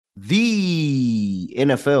The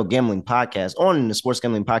NFL Gambling Podcast on the Sports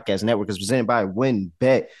Gambling Podcast Network is presented by WinBet.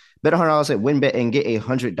 Bet $100 at WinBet and get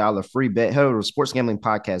 $100 free bet. Head over to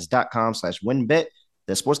sportsgamblingpodcast.com/WinBet.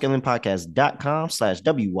 That's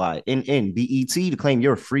sportsgamblingpodcast.com/WYNNBET to claim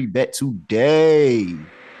your free bet today.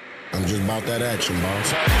 I'm just about that action,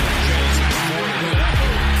 boss. You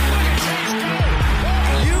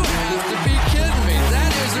have to be kidding me.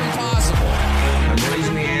 That is impossible. I'm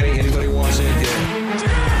raising the ante. Anybody wants it? Yeah.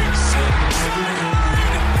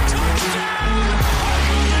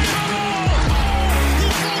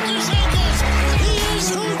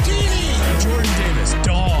 Jordan Davis,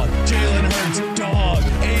 dog. Jalen Hurts, dog.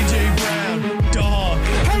 AJ Brown, dog.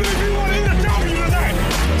 How many people want in the W tonight?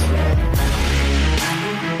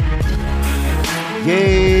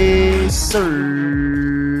 Yes,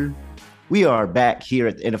 sir. We are back here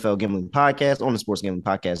at the NFL Gambling Podcast on the Sports Gambling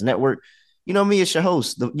Podcast Network. You know me, it's your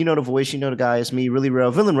host. The voice, you know the guy. It's me, really real,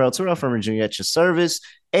 villain real, Terrell Furman Jr. at your service.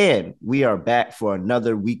 And we are back for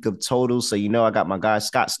another week of totals. So, I got my guy,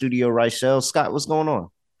 Scott Studio Reichel. Scott, what's going on?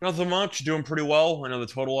 Nothing much. Doing pretty well. I know the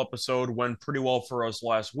total episode went pretty well for us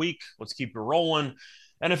last week. Let's keep it rolling.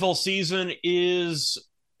 NFL season is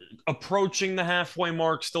approaching the halfway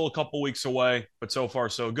mark. Still a couple weeks away, but so far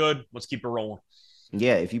so good. Let's keep it rolling.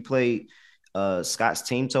 Yeah, if you played Scott's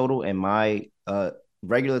team total and my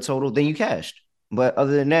regular total, then you cashed. But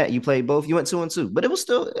other than that, you played both. You went 2-2, but it was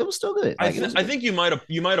still good. I think you might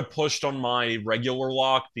have pushed on my regular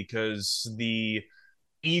lock because the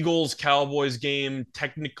Eagles Cowboys game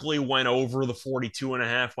technically went over the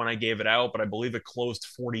 42.5 when I gave it out, but I believe it closed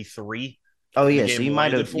 43. Oh yeah, so you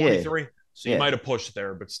might have 43. Yeah. So you might have pushed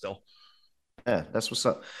there, but still. Yeah, that's what's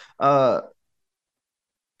up. I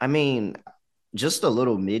mean, just a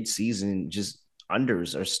little mid-season, just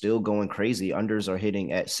unders are still going crazy. Unders are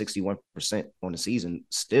hitting at 61% on the season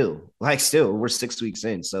still. We're 6 weeks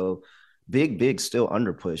in. So big still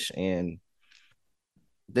under push. And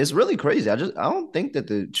it's really crazy. I don't think that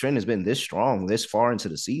the trend has been this strong this far into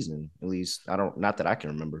the season. At least not that I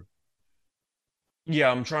can remember. Yeah,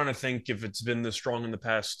 I'm trying to think if it's been this strong in the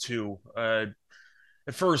past too. At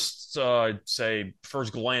first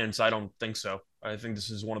glance, I don't think so. I think this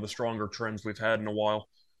is one of the stronger trends we've had in a while.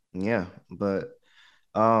 Yeah, but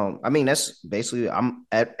I mean that's basically I'm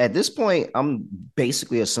at this point I'm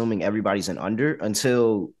basically assuming everybody's an under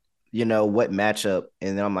until what matchup,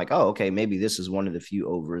 and then I'm like, oh, okay, maybe this is one of the few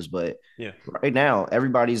overs, but yeah, right now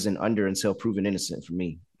everybody's an under until proven innocent for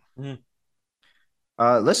me. Mm-hmm.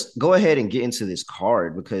 Let's go ahead and get into this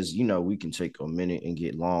card because we can take a minute and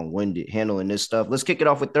get long-winded handling this stuff. Let's kick it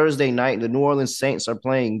off with Thursday night. The New Orleans Saints are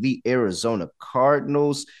playing the Arizona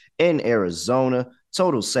Cardinals in Arizona.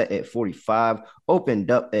 Total set at 45, opened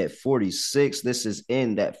up at 46. This is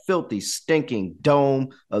in that filthy, stinking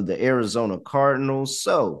dome of the Arizona Cardinals.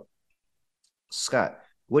 So, Scott,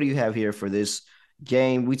 what do you have here for this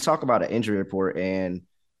game? We talk about an injury report, and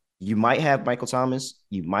you might have Michael Thomas.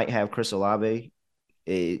 You might have Chris Olave.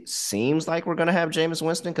 It seems like we're going to have Jameis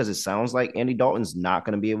Winston because it sounds like Andy Dalton's not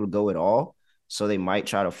going to be able to go at all. So they might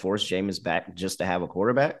try to force Jameis back just to have a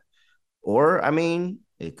quarterback. Or, I mean,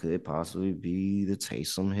 it could possibly be the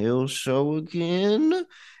Taysom Hill show again.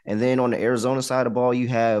 And then on the Arizona side of the ball, you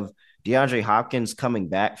have DeAndre Hopkins coming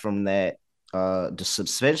back from the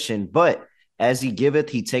suspension. But as he giveth,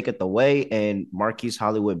 he taketh away. And Marquise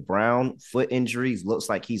Hollywood Brown, foot injuries, looks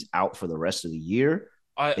like he's out for the rest of the year.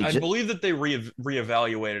 I believe that they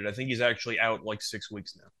reevaluated. I think he's actually out like 6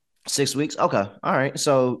 weeks now. 6 weeks? Okay. All right.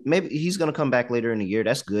 So maybe he's going to come back later in the year.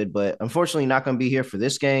 That's good. But unfortunately, not going to be here for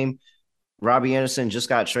this game. Robbie Anderson just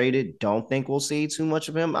got traded. Don't think we'll see too much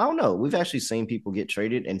of him. I don't know. We've actually seen people get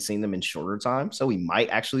traded and seen them in shorter time. So we might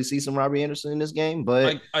actually see some Robbie Anderson in this game.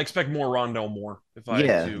 But I expect more Rondell Moore.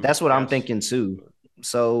 That's what I'm thinking too.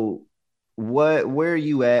 So where are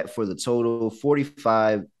you at for the total?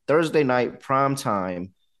 45 Thursday night prime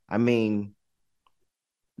time. I mean,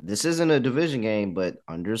 this isn't a division game, but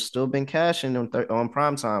under's still been cashing on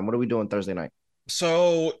prime time. What are we doing Thursday night?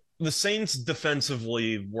 So the Saints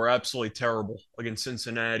defensively were absolutely terrible against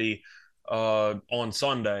Cincinnati on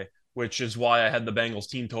Sunday, which is why I had the Bengals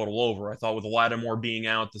team total over. I thought with Lattimore being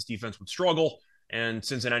out, this defense would struggle, and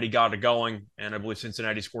Cincinnati got it going. And I believe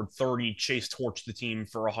Cincinnati scored 30, Chase torched the team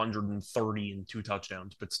for 130 and 2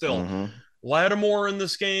 touchdowns. But still, Lattimore in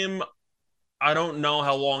this game, I don't know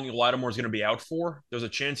how long Lattimore's going to be out for. There's a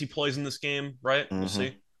chance he plays in this game, right? We'll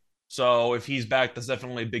see. So if he's back, that's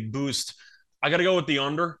definitely a big boost. I got to go with the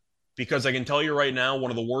under because I can tell you right now, one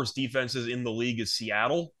of the worst defenses in the league is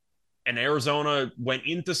Seattle. And Arizona went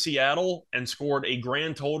into Seattle and scored a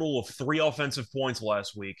grand total of 3 offensive points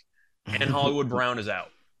last week. And Hollywood Brown is out.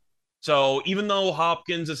 So even though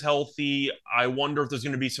Hopkins is healthy, I wonder if there's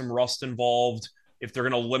going to be some rust involved, if they're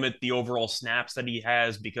going to limit the overall snaps that he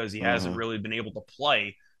has because he hasn't Mm-hmm. really been able to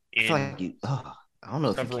play I feel in like I don't know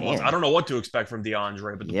if you several months. I can. don't know what to expect from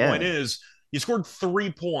DeAndre, but the point Yeah. is, you scored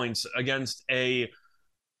 3 points against a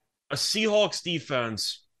Seahawks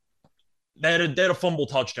defense they had a fumble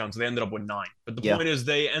touchdown, so they ended up with 9. But the Yeah. point is,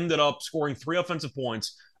 they ended up scoring 3 offensive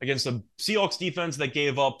points against a Seahawks defense that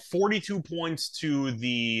gave up 42 points to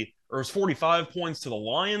or it was 45 points to the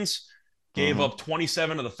Lions, gave Mm-hmm. up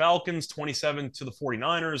 27 to the Falcons, 27 to the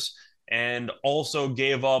 49ers, and also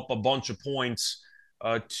gave up a bunch of points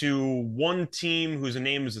to one team whose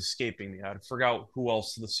name is escaping me. I forgot who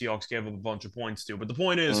else the Seahawks gave up a bunch of points to. But the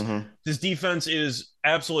point is, Mm-hmm. this defense is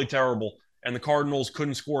absolutely terrible, and the Cardinals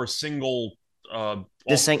couldn't score a single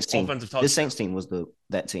This Saints team. offensive This touchdown. Saints team was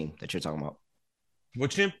that team that you're talking about.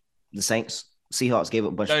 Which team? The Saints. Seahawks gave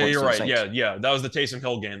up a bunch of Yeah, points you're to the right. Saints. Yeah, yeah. That was the Taysom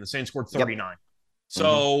Hill game. The Saints scored Yep. 39. Mm-hmm.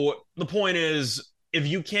 So the point is, if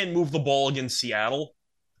you can't move the ball against Seattle,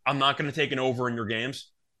 I'm not going to take an over in your games.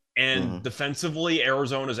 And Mm-hmm. defensively,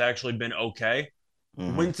 Arizona's actually been okay.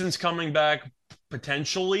 Mm-hmm. Winston's coming back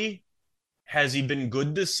potentially. Has he been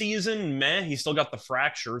good this season? Meh. He's still got the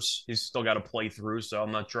fractures. He's still got to play through, so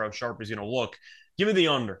I'm not sure how sharp he's going to look. Give me the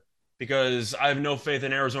under because I have no faith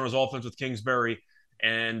in Arizona's offense with Kingsbury.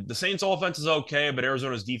 And the Saints' offense is okay, but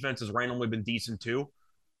Arizona's defense has randomly been decent too.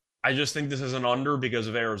 I just think this is an under because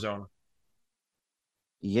of Arizona.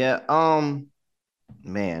 Yeah.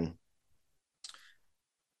 Man.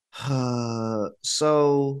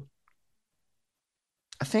 So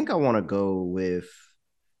I think I want to go with.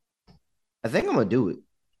 I think I'm gonna do it.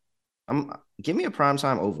 Give me a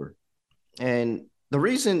primetime over. And the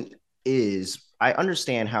reason is I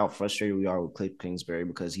understand how frustrated we are with Cliff Kingsbury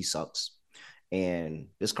because he sucks. And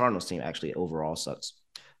this Cardinals team actually overall sucks.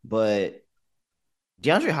 But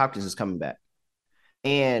DeAndre Hopkins is coming back.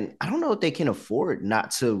 And I don't know if they can afford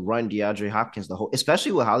not to run DeAndre Hopkins the whole,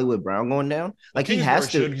 especially with Hollywood Brown going down. Well, Like he Kingsbury has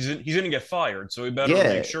should. to, He's going to get fired, so we better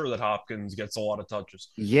yeah, make sure that Hopkins gets a lot of touches.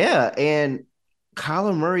 yeah. And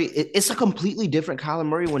Kyler Murray, it's a completely different Kyler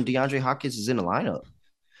Murray when DeAndre Hopkins is in the lineup.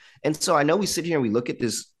 And so I know we sit here and we look at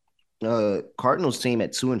this Cardinals team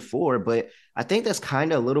at 2-4, but I think that's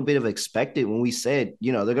kind of a little bit of expected when we said,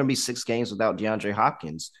 they're going to be 6 games without DeAndre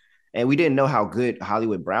Hopkins. And we didn't know how good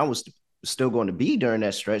Hollywood Brown was still going to be during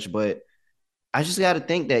that stretch. But I just got to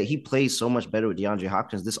think that he plays so much better with DeAndre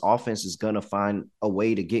Hopkins. This offense is going to find a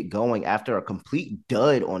way to get going after a complete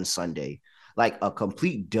dud on Sunday, like a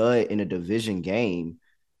complete dud in a division game.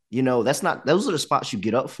 Those are the spots you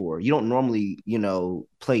get up for. You don't normally,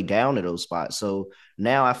 play down to those spots. So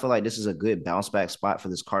now I feel like this is a good bounce back spot for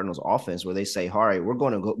this Cardinals offense where they say, all right, we're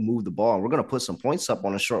going to go move the ball and we're going to put some points up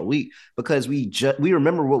on a short week because we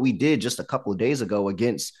remember what we did just a couple of days ago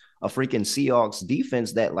against a freaking Seahawks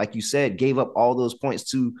defense that, like you said, gave up all those points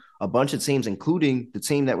to a bunch of teams, including the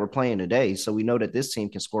team that we're playing today. So we know that this team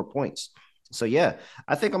can score points. So yeah,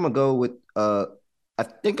 I think I'm gonna go with I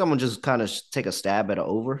think I'm gonna just kind of take a stab at an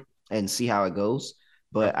over and see how it goes.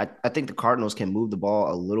 But I think the Cardinals can move the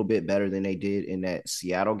ball a little bit better than they did in that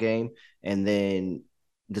Seattle game. And then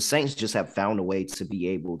the Saints just have found a way to be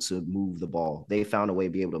able to move the ball. They found a way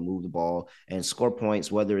to be able to move the ball and score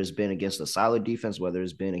points, whether it's been against a solid defense, whether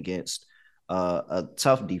it's been against a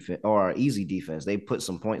tough defense or an easy defense. They put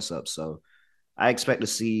some points up. So I expect to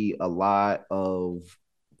see a lot of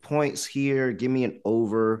points here. Give me an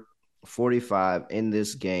over 45 in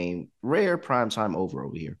this game. Rare primetime over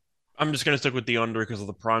here. I'm just going to stick with the under because of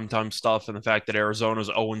the primetime stuff and the fact that Arizona's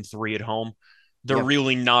 0-3 at home. They're Yep.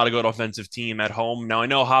 really not a good offensive team at home. Now, I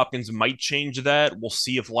know Hopkins might change that. We'll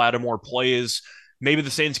see if Lattimore plays. Maybe the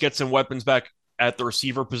Saints get some weapons back at the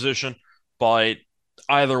receiver position. But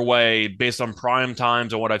either way, based on prime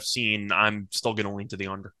times and what I've seen, I'm still going to lean to the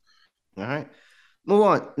under. All right. Move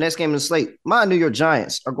on. Next game in the slate. My New York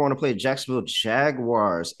Giants are going to play Jacksonville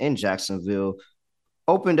Jaguars in Jacksonville.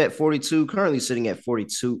 Opened at 42, currently sitting at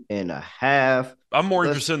 42.5. I'm more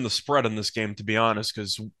interested in the spread in this game, to be honest,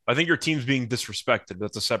 because I think your team's being disrespected.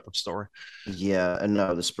 That's a separate story. Yeah, and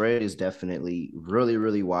no, the spread is definitely really,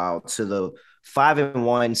 really wild. To the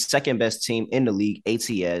 5-1, second best team in the league,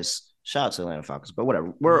 ATS. Shout out to Atlanta Falcons, but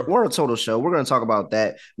whatever. We're a total show. We're going to talk about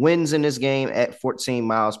that. Wins in this game at 14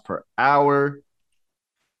 miles per hour.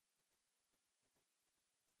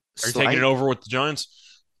 Are you taking it over with the Giants?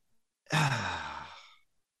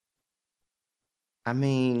 I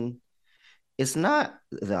mean, it's not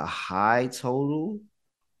the high total.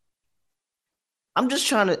 I'm just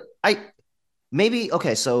trying to,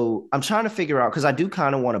 okay, so I'm trying to figure out, because I do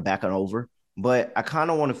kind of want to back it over, but I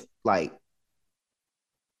kind of want to,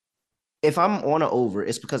 if I'm on an over,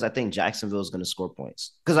 it's because I think Jacksonville is going to score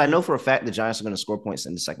points. Because I know for a fact the Giants are going to score points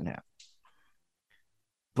in the second half.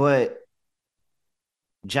 But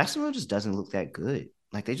Jacksonville just doesn't look that good.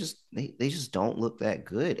 Like they just don't look that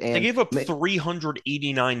good. They And gave up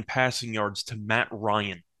 389 passing yards to Matt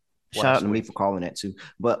Ryan. Shout out to me for calling that too.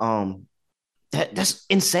 But that's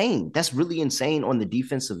insane. That's really insane on the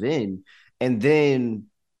defensive end. And then,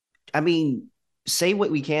 I mean, say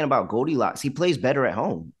what we can about Goldilocks. He plays better at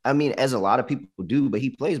home. I mean, as a lot of people do, but he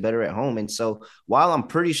plays better at home. And so while I'm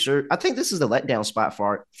pretty sure, I think this is the letdown spot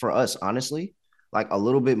for us, honestly. Like a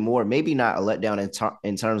little bit more, maybe not a letdown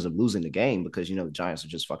in terms of losing the game because, you know, the Giants are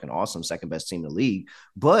just fucking awesome, second best team in the league.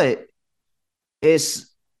 But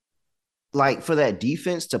it's like for that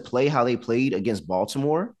defense to play how they played against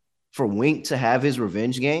Baltimore, for Wink to have his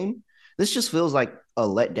revenge game, this just feels like a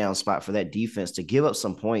letdown spot for that defense to give up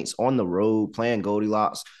some points on the road, playing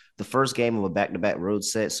Goldilocks, the first game of a back-to-back road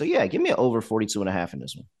set. So, yeah, give me an over 42.5 in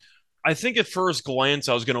this one. I think at first glance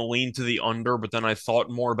I was going to lean to the under, but then I thought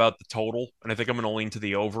more about the total, and I think I'm going to lean to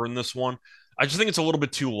the over in this one. I just think it's a little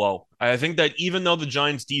bit too low. I think that even though the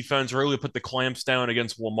Giants defense really put the clamps down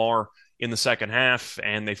against Lamar in the second half,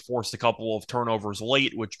 and they forced a couple of turnovers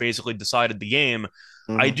late, which basically decided the game,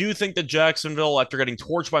 I do think that Jacksonville, after getting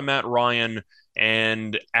torched by Matt Ryan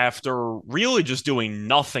and after really just doing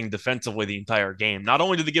nothing defensively the entire game, not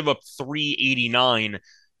only did they give up 389,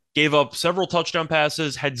 gave up several touchdown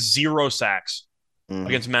passes, had 0 sacks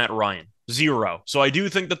against Matt Ryan. 0. So I do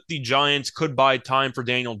think that the Giants could buy time for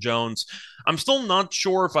Daniel Jones. I'm still not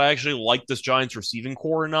sure if I actually like this Giants receiving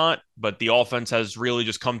core or not, but the offense has really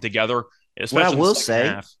just come together, especially what I will in the second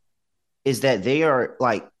say half. Is that they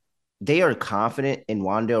are confident in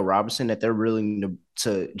Wan'Dale Robinson that they're willing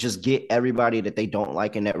to just get everybody that they don't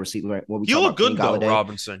like in that receiver. What we He talk looked about, good though, Galladay.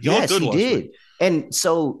 Robinson. Yes, he did. Week. And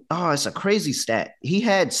so, it's a crazy stat. He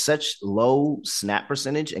had such low snap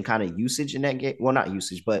percentage and kind of usage in that game. Well, not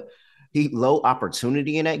usage, but he low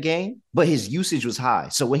opportunity in that game. But his usage was high.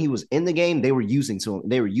 So when he was in the game, they were using him,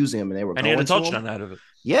 and they were and he had a touchdown out of it.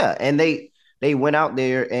 Yeah, and they went out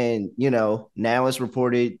there, and now it's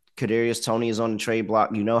reported Kadarius Toney is on the trade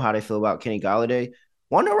block. You know how they feel about Kenny Galladay.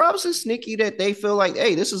 Wan'Dale Robinson's sneaky that they feel like,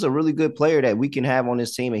 hey, this is a really good player that we can have on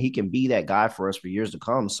this team, and he can be that guy for us for years to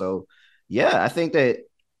come. So, yeah, I think that,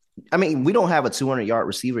 I mean, we don't have a 200-yard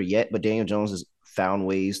receiver yet, but Daniel Jones has found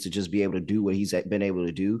ways to just be able to do what he's been able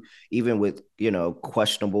to do, even with,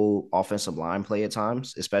 questionable offensive line play at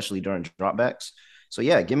times, especially during dropbacks. So,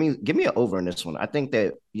 yeah, give me an over in this one. I think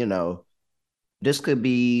that, this could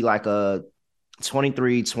be like a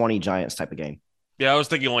 23-20 Giants type of game. Yeah, I was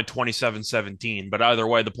thinking like 27-17, but either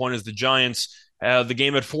way, the point is the Giants, the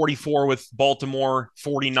game at 44 with Baltimore,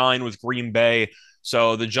 49 with Green Bay.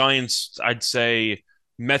 So the Giants, I'd say,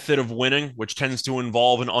 method of winning, which tends to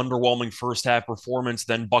involve an underwhelming first half performance,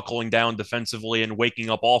 then buckling down defensively and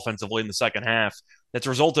waking up offensively in the second half. That's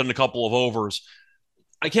resulted in a couple of overs.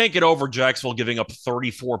 I can't get over Jacksonville giving up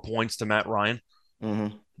 34 points to Matt Ryan.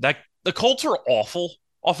 That the Colts are awful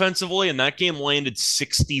offensively, and that game landed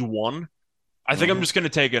 61. I think I'm just going to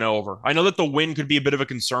take an over. I know that the win could be a bit of a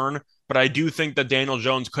concern, but I do think that Daniel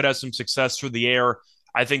Jones could have some success through the air.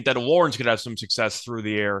 I think that Lawrence could have some success through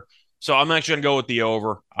the air. So I'm actually going to go with the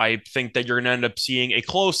over. I think that you're going to end up seeing a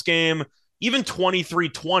close game, even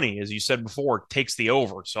 23-20, as you said before, takes the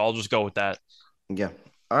over. So I'll just go with that. Yeah.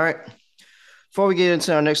 All right. Before we get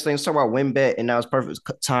into our next thing, let's talk about WynnBET. And now it's perfect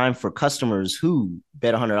time for customers who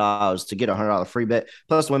bet $100 to get a $100 free bet.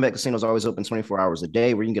 Plus, WynnBET Casino is always open 24 hours a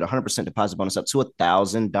day where you can get a 100% deposit bonus up to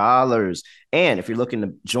 $1,000. And if you're looking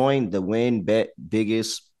to join the WynnBET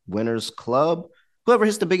Biggest Winners Club, whoever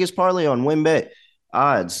hits the biggest parlay on WynnBET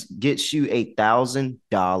odds gets you a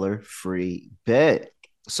 $1,000 free bet.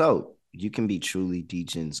 So you can be truly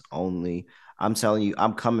DGens only. I'm telling you,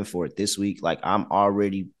 I'm coming for it this week. Like, I'm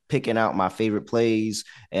already picking out my favorite plays,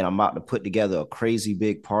 and I'm about to put together a crazy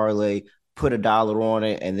big parlay, put $1 on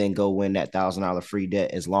it, and then go win that $1,000 free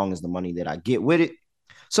bet as long as the money that I get with it.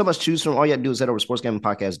 So much to choose from. All you have to do is head over to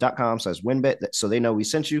sportsgamblingpodcast.com/WynnBET so they know we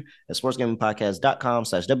sent you at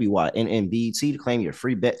sportsgamblingpodcast.com/WYNNBT to claim your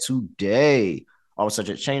free bet today. All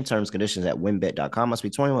subject to change, terms, conditions at wynnbet.com. Must be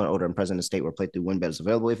 21 or older and present in the state where playthrough WynnBET is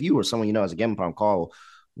available. If you or someone you know has a gambling problem, call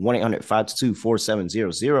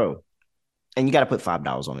 1-800-522-4700. And you got to put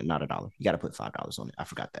 $5 on it, not $1. You got to put $5 on it. I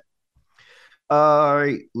forgot that. All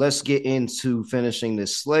right, let's get into finishing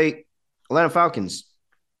this slate. Atlanta Falcons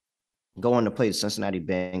going to play the Cincinnati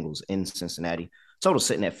Bengals in Cincinnati. Total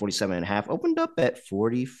sitting at 47.5. Opened up at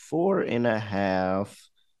 44.5.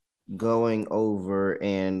 Going over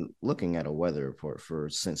and looking at a weather report for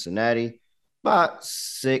Cincinnati. About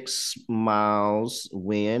 6 miles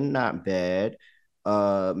win, not bad.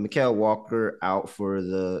 Mikael Walker out for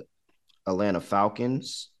the Atlanta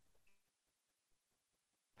Falcons.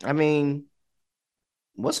 I mean,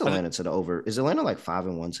 what's I, Atlanta to the over? Is Atlanta like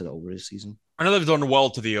 5-1 to the over this season? I know they've done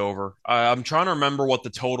well to the over. I'm trying to remember what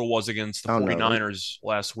the total was against the I don't know. 49ers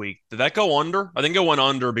last week. Did that go under? I think it went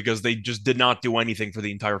under because they just did not do anything for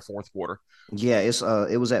the entire fourth quarter. Yeah,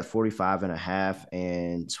 it was at 45 and a half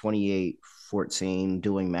and 28-14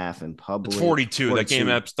 doing math in It's public. 42. That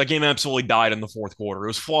 42. game absolutely died in the fourth quarter. It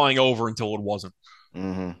was flying over until it wasn't.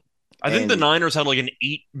 Mm-hmm. I think the And Niners had like an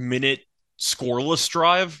 8-minute scoreless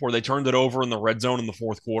drive where they turned it over in the red zone in the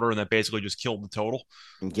fourth quarter, and that basically just killed the total.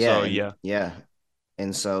 yeah, So and yeah, yeah.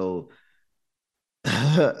 And so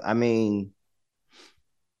I mean,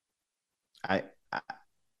 I, I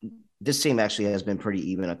this team actually has been pretty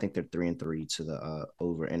even. I think they're 3-3 to the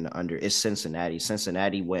over and the under. It's Cincinnati.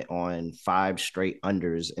 Cincinnati went on 5 straight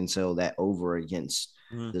unders until that over against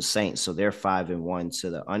mm-hmm. the Saints. So they're 5-1 to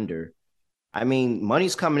the under. I mean,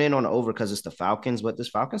 money's coming in on the over because it's the Falcons, but this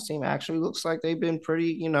Falcons team actually looks like they've been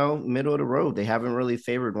pretty, middle of the road. They haven't really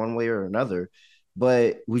favored one way or another.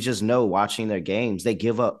 But we just know watching their games, they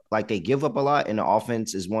give up a lot, and the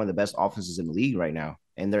offense is one of the best offenses in the league right now,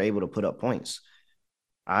 and they're able to put up points.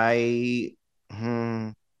 I hmm,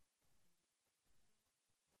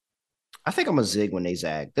 I think I'm a zig when they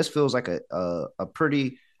zag. This feels like a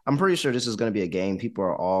pretty. I'm pretty sure this is going to be a game people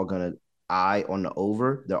are all going to eye on the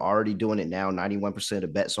over. They're already doing it now. 91%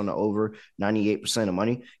 of bets on the over, 98% of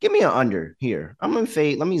money. Give me an under here. I'm gonna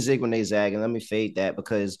fade. Let me zig when they zag, and let me fade that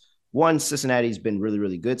because one, Cincinnati's been really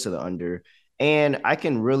really good to the under, and I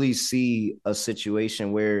can really see a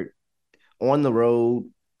situation where on the road,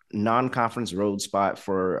 non-conference road spot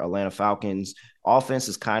for Atlanta Falcons. Offense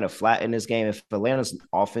is kind of flat in this game. If Atlanta's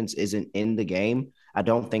offense isn't in the game, I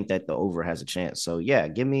don't think that the over has a chance. So yeah,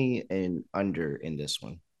 give me an under in this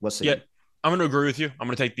one. What's Yeah, it? I'm going to agree with you. I'm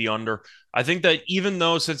going to take the under. I think that even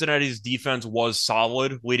though Cincinnati's defense was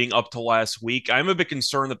solid leading up to last week, I'm a bit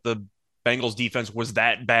concerned that the Bengals defense was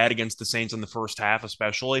that bad against the Saints in the first half,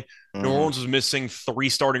 especially. New Mm-hmm, Orleans was missing 3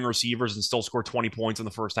 starting receivers and still scored 20 points in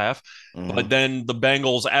the first half. But mm-hmm, then the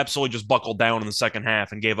Bengals absolutely just buckled down in the second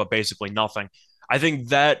half and gave up basically nothing. I think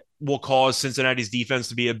that will cause Cincinnati's defense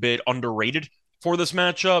to be a bit underrated for this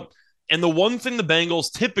matchup. And the one thing the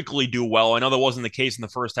Bengals typically do well, I know that wasn't the case in the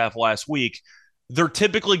first half last week, they're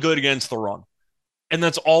typically good against the run. And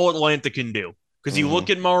that's all Atlanta can do. Because you look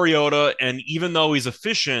mm-hmm, at Mariota, and even though he's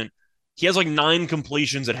efficient, he has like 9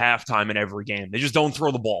 completions at halftime in every game. They just don't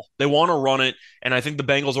throw the ball. They want to run it. And I think the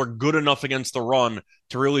Bengals are good enough against the run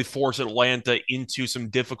to really force Atlanta into some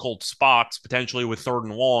difficult spots, potentially with third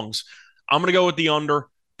and longs. I'm going to go with the under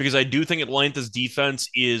because I do think Atlanta's defense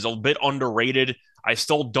is a bit underrated. I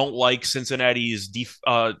still don't like Cincinnati's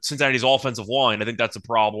offensive line. I think that's a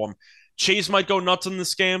problem. Chase might go nuts in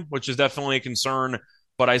this game, which is definitely a concern,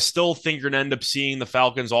 but I still think you're going to end up seeing the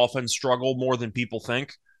Falcons offense struggle more than people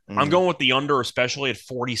think. I'm mm-hmm, going with the under, especially at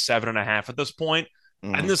 47 and a half at this point. I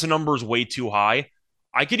think mm-hmm, this number is way too high.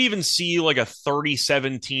 I could even see like a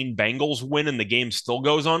 30-17 Bengals win and the game still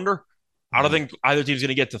goes under. I don't mm-hmm. think either team's going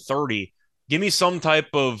to get to 30. Give me some type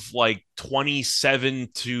of like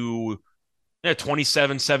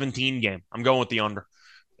 27-17 game. I'm going with the under.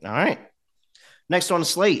 All right. Next on the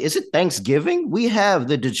slate, is it Thanksgiving? We have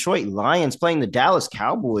the Detroit Lions playing the Dallas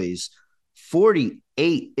Cowboys.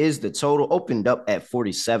 48 is the total, opened up at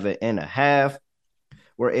 47 and a half.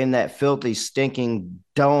 We're in that filthy, stinking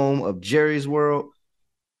dome of Jerry's World.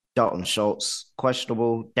 Dalton Schultz,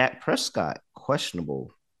 questionable. Dak Prescott,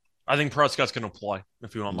 questionable. I think Prescott's going to play,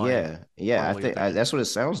 if you want my Yeah. I early think opinion. that's what it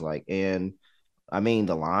sounds like. And I mean,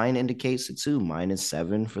 the line indicates it too.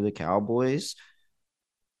 -7 for the Cowboys.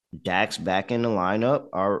 Dak's back in the lineup.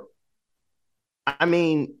 I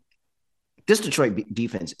mean, this Detroit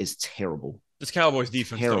defense is terrible. This Cowboys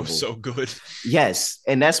defense, though, is Terrible. so good. Yes,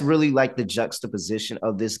 and that's really like the juxtaposition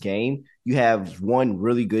of this game. You have one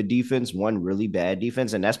really good defense, one really bad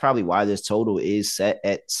defense, and that's probably why this total is set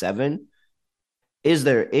at 7. Is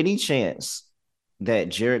there any chance that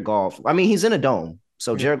Jared Goff? I mean, he's in a dome,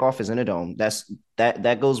 so Mhm. Jared Goff is in a dome.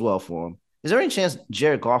 That goes well for him. Is there any chance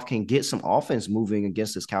Jared Goff can get some offense moving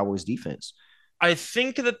against this Cowboys defense? I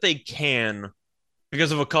think that they can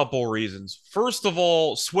because of a couple reasons. First of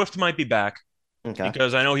all, Swift might be back Okay.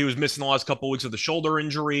 because I know he was missing the last couple of weeks of the shoulder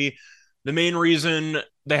injury. The main reason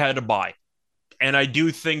they had to buy. And I do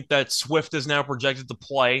think that Swift is now projected to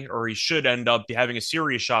play, or he should end up having a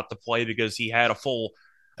serious shot to play because he had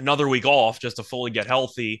another week off just to fully get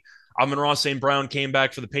healthy. Amon-Ra St. Brown came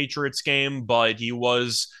back for the Patriots game, but he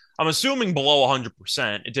was I'm assuming below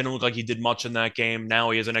 100%. It didn't look like he did much in that game.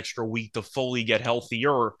 Now he has an extra week to fully get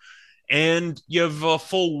healthier. And you have a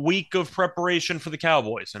full week of preparation for the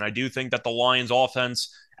Cowboys. And I do think that the Lions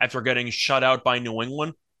offense, after getting shut out by New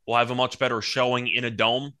England, will have a much better showing in a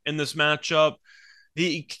dome in this matchup.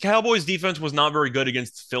 The Cowboys defense was not very good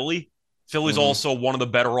against Philly. Philly's also one of the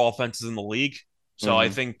better offenses in the league. So I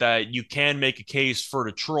think that you can make a case for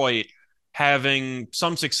Detroit having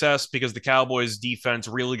some success because the Cowboys defense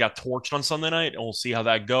really got torched on Sunday night, and we'll see how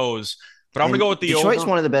that goes. But I'm going to go with the Detroit's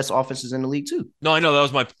over. one of the best offenses in the league too. No, I know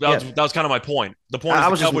that was kind of my point. The point is I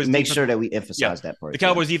was the Cowboys just make defense, sure that we emphasize that part. the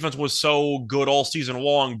Cowboys defense was so good all season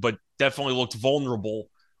long, but definitely looked vulnerable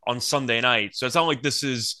on Sunday night. So it's not like this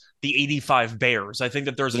is the 85 Bears. I think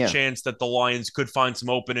that there's a chance that the Lions could find some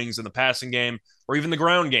openings in the passing game or even the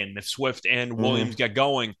ground game if Swift and Williams get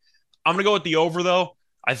going. I'm going to go with the over, though.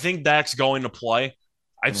 I think Dak's going to play.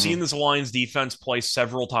 I've seen this Lions defense play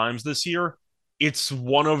several times this year. It's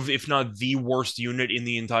one of, if not the worst unit in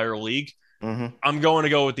the entire league. I'm going to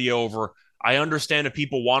go with the over. I understand if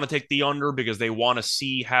people want to take the under because they want to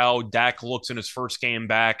see how Dak looks in his first game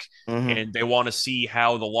back, and they want to see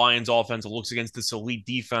how the Lions offense looks against this elite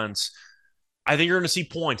defense. I think you're going to see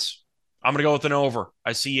points. I'm going to go with an over.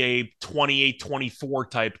 I see a 28-24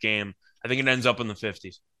 type game. I think it ends up in the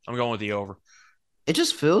 50s. I'm going with the over. It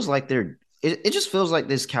just feels like it just feels like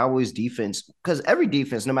this Cowboys defense, because every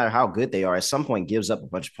defense, no matter how good they are, at some point gives up a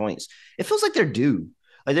bunch of points. It feels like they're due.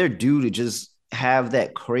 Like they're due to just have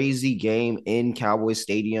that crazy game in Cowboys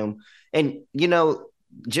Stadium. And,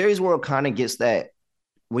 Jerry's World kind of gets that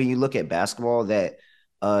when you look at basketball, that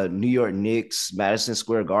New York Knicks, Madison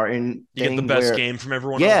Square Garden. You get the best game from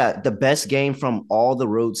everyone else. The best game from all the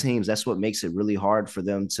road teams. That's what makes it really hard for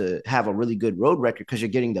them to have a really good road record because you're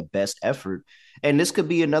getting the best effort. And this could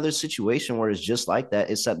be another situation where it's just like that,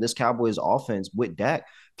 except this Cowboys offense with Dak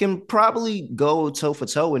can probably go toe for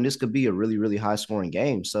toe, and this could be a really, really high scoring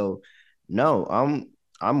game. So, no,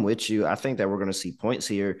 I'm with you. I think that we're going to see points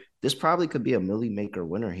here. This probably could be a Millie Maker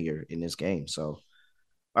winner here in this game. So,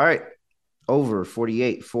 all right, over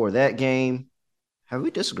 48 for that game. Have we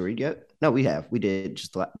disagreed yet? No, we have. We did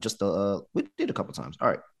we did a couple times. All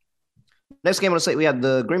right. Next game on the slate, we have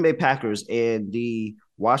the Green Bay Packers and the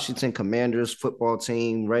Washington Commanders football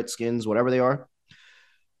team, Redskins, whatever they are.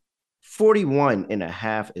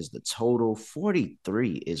 41.5 is the total.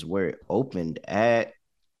 43 is where it opened at.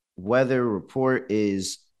 Weather report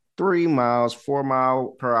is 3 miles, 4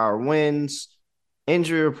 mile per hour winds.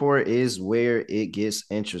 Injury report is where it gets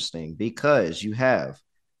interesting because you have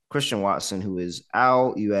Christian Watson, who is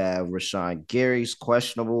out. You have Rashawn Gary's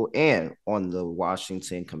questionable. And on the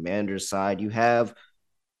Washington Commanders side, you have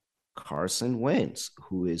Carson Wentz,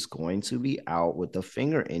 who is going to be out with a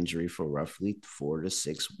finger injury for roughly 4 to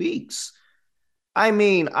 6 weeks. I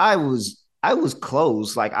mean, I was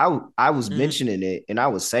close. Like I was mentioning it and I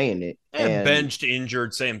was saying it. And benched,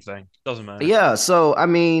 injured, same thing. Doesn't matter. Yeah. So, I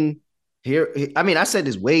mean, I said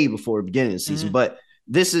this way before the beginning of the season, but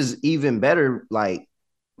this is even better. Like,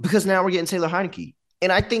 because now we're getting Taylor Heinicke.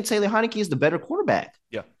 And I think Taylor Heinicke is the better quarterback.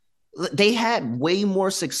 Yeah. They had way more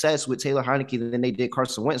success with Taylor Heinicke than they did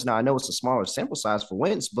Carson Wentz. Now, I know it's a smaller sample size for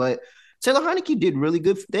Wentz, but Taylor Heinicke did really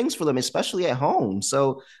good things for them, especially at home.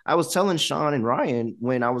 So I was telling Sean and Ryan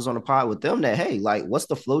when I was on a pod with them that, hey, like, what's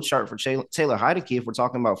the flow chart for Taylor Heinicke if we're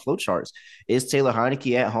talking about flow charts? Is Taylor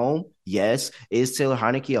Heinicke at home? Yes. Is Taylor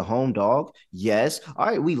Heinicke a home dog? Yes. All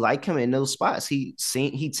right, we like him in those spots. He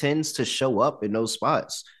tends to show up in those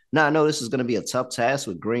spots. Now, I know this is going to be a tough task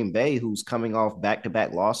with Green Bay, who's coming off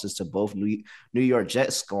back-to-back losses to both New York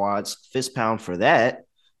Jets squads. Fist pound for that.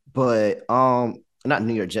 But not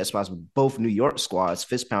New York Jets squads, but both New York squads.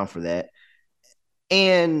 Fist pound for that.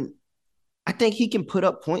 And I think he can put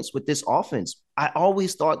up points with this offense. I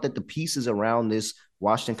always thought that the pieces around this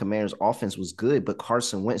Washington Commanders offense was good, but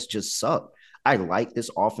Carson Wentz just sucked. I like this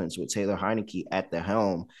offense with Taylor Heinicke at the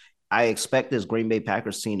helm. I expect this Green Bay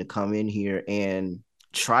Packers team to come in here and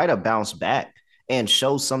try to bounce back and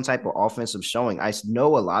show some type of offensive showing. I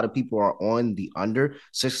know a lot of people are on the under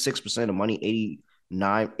 66% of money,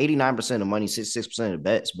 89% of money, 66% of the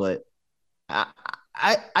bets, but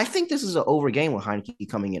I think this is an over game with Heinicke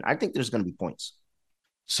coming in. I think there's going to be points.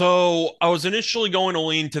 So I was initially going to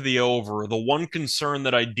lean to the over. The one concern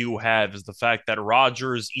that I do have is the fact that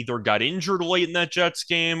Rodgers either got injured late in that Jets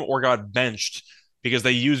game or got benched because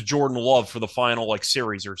they used Jordan Love for the final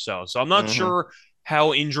series or so. So I'm not sure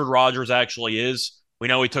how injured Rodgers actually is. We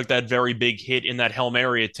know he took that very big hit in that Hail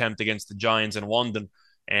Mary attempt against the Giants in London,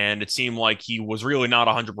 and it seemed like he was really not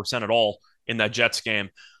 100% at all in that Jets game.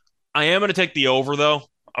 I am going to take the over, though.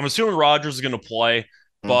 I'm assuming Rodgers is going to play,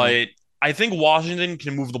 but I think Washington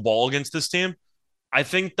can move the ball against this team. I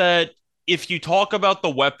think that if you talk about the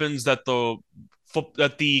weapons that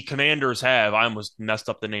the Commanders have, I almost messed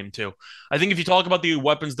up the name too. I think if you talk about the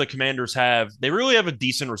weapons the Commanders have, they really have a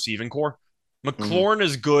decent receiving core. Mm-hmm. McLaurin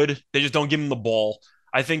is good. They just don't give him the ball.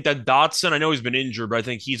 I think that Dotson, I know he's been injured, but I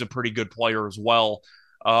think he's a pretty good player as well.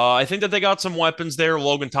 I think that they got some weapons there.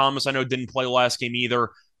 Logan Thomas, I know, didn't play last game either,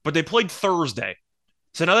 but they played Thursday.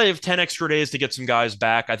 So now they have 10 extra days to get some guys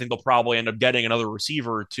back. I think they'll probably end up getting another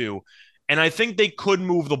receiver or two. And I think they could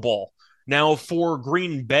move the ball. Now, for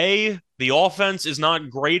Green Bay, the offense is not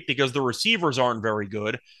great because the receivers aren't very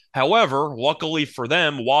good. However, luckily for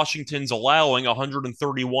them, Washington's allowing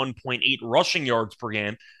 131.8 rushing yards per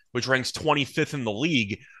game, which ranks 25th in the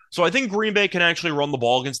league. So I think Green Bay can actually run the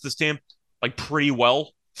ball against this team like pretty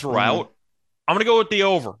well Mm-hmm. throughout. I'm going to go with the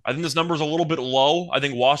over. I think this number is a little bit low. I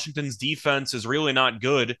think Washington's defense is really not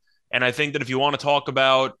good. And I think that if you want to talk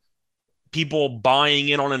about people buying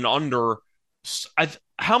in on an under,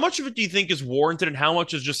 how much of it do you think is warranted and how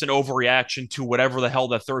much is just an overreaction to whatever the hell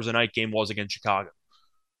that Thursday night game was against Chicago?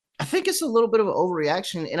 I think it's a little bit of an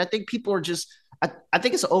overreaction, and I think people are just. I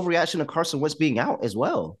think it's an overreaction to Carson Wentz being out as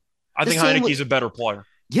well. I This think team, Heineke's a better player.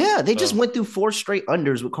 yeah, they just So went through 4 straight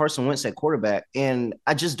unders with Carson Wentz at quarterback, and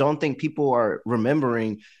I just don't think people are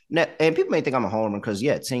remembering. And people may think I'm a homer because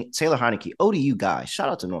yeah, Taylor Heineke, ODU guy, shout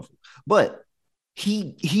out to Norfolk, but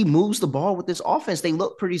he moves the ball with this offense. They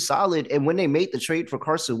look pretty solid, and when they made the trade for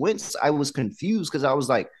Carson Wentz, I was confused because I was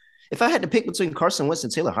like, if I had to pick between Carson Wentz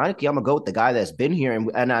and Taylor Heineke, I'm gonna go with the guy that's been here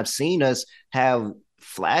and I've seen us have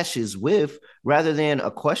flashes with rather than a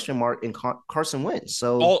question mark in Carson Wentz.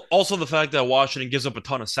 So also the fact that Washington gives up a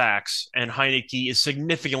ton of sacks and Heineke is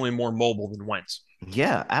significantly more mobile than Wentz.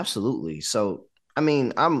 yeah, absolutely. So I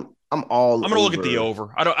mean, I'm all I'm going to look at the over.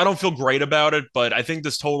 over. I don't feel great about it, but I think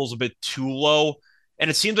this total is a bit too low. And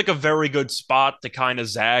it seems like a very good spot to kind of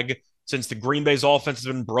zag since the Green Bay's offense has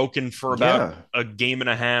been broken for about Yeah, a game and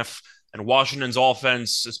a half. And Washington's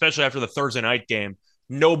offense, especially after the Thursday night game,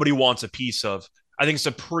 nobody wants a piece of. I think it's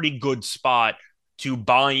a pretty good spot to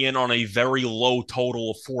buy in on a very low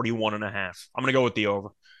total of 41 and a half. I'm going to go with the over.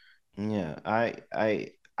 yeah. I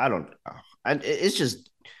don't. It's just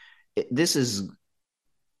this is.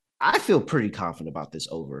 I feel pretty confident about this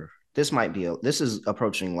over. This is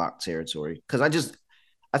approaching lock territory because I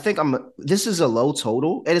think this is a low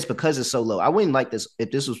total and it's because it's so low. I wouldn't like this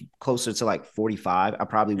if this was closer to like 45. I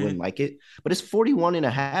probably wouldn't Mhm. like it, but it's 41 and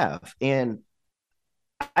a half. And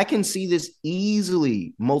I can see this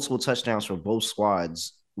easily multiple touchdowns for both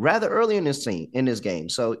squads rather early in this game.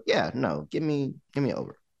 So yeah, no, give me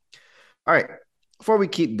over. All right. Before we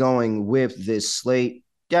keep going with this slate,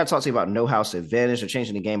 gotta talk to you about No House Advantage. They're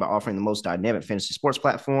changing the game by offering the most dynamic fantasy sports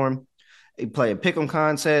platform. You play a pick'em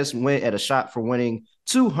contest, win at a shot for winning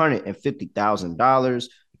 $250,000.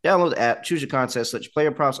 Download the app, choose your contest, let your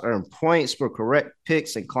player props earn points for correct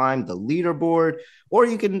picks and climb the leaderboard. Or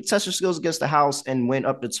you can test your skills against the house and win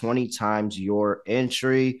up to 20 times your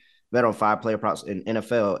entry. Bet on 5 player props in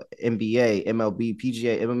NFL, NBA, MLB,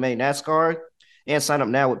 PGA, MMA, NASCAR. And sign up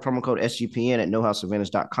now with promo code SGPN at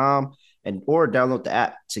nohouseadvantage.com and or download the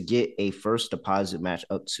app to get a first deposit match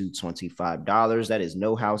up to $25. That is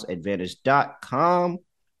nohouseadvantage.com.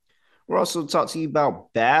 We're also talking to you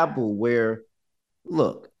about Babbel, where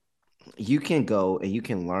look, you can go and you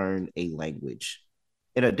can learn a language,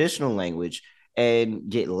 an additional language, and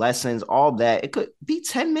get lessons, all that. It could be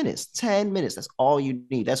 10 minutes. 10 minutes. That's all you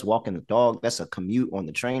need. That's walking the dog. That's a commute on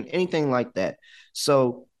the train, anything like that.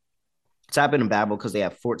 So tap into Babbel because they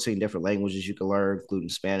have 14 different languages you can learn, including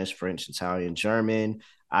Spanish, French, Italian, German.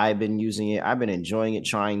 I've been using it. I've been enjoying it,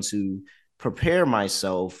 trying to prepare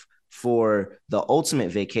myself for the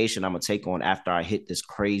ultimate vacation I'm gonna take on after I hit this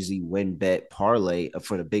crazy win bet parlay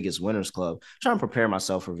for the biggest winners club. I'm trying to prepare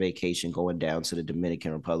myself for vacation going down to the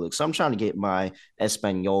Dominican Republic. So I'm trying to get my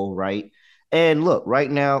Espanol right. And look,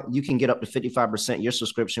 right now you can get up to 55% your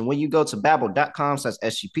subscription when you go to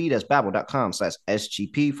babbel.com/SGP. That's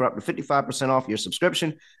babbel.com/SGP for up to 55% off your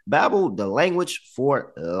subscription. Babbel, the language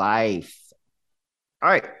for life. All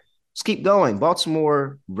right, let's keep going.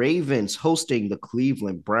 Baltimore Ravens hosting the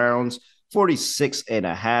Cleveland Browns. 46 and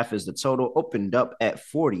a half is the total. Opened up at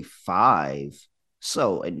 45.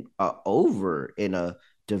 So an over in a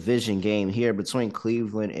division game here between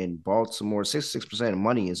Cleveland and Baltimore. 66% of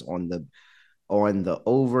money is on the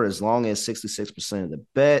over as long as 66% of the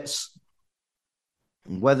bets.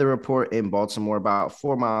 Weather report in Baltimore about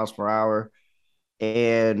 4 miles per hour.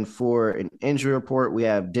 And for an injury report, we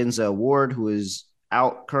have Denzel Ward, who is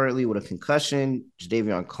out currently with a concussion.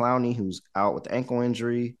 Jadeveon Clowney, who's out with ankle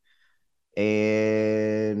injury.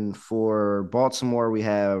 And for Baltimore, we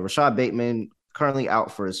have Rashad Bateman currently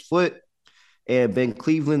out for his foot, and Ben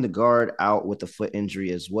Cleveland, the guard, out with a foot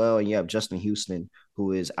injury as well. And you have Justin Houston,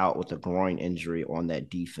 who is out with a groin injury on that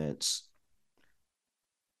defense.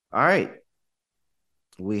 All right.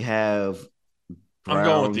 We have Browns, I'm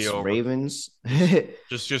going with the over. Ravens.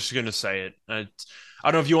 Just gonna say it. I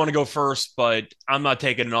don't know if you want to go first, but I'm not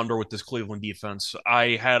taking an under with this Cleveland defense.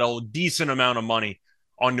 I had a decent amount of money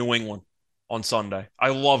on New England on Sunday. I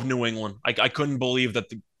love New England. I couldn't believe that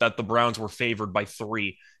the Browns were favored by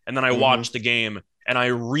 3, and then I watched the game, and I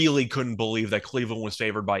really couldn't believe that Cleveland was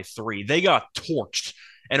favored by 3. They got torched,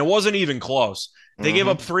 and it wasn't even close. They gave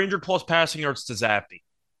up 300 plus passing yards to Zappy.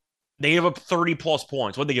 They gave up 30 plus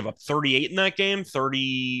points. What did they give up? 38 in that game?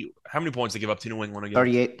 30. How many points did they give up to New England again?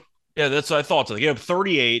 38. Yeah, that's what I thought. So they gave up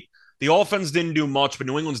 38. The offense didn't do much, but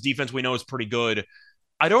New England's defense we know is pretty good.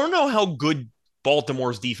 I don't know how good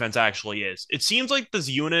Baltimore's defense actually is. It seems like this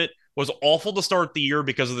unit was awful to start the year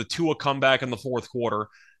because of the Tua comeback in the fourth quarter,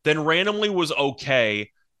 then randomly was okay,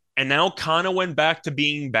 and now kind of went back to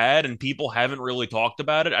being bad, and people haven't really talked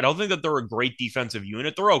about it. I don't think that they're a great defensive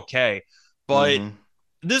unit. They're okay, but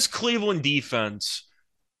this Cleveland defense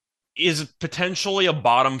is potentially a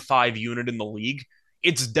bottom 5 unit in the league.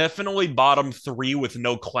 It's definitely bottom 3 with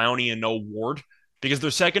no Clowney and no Ward because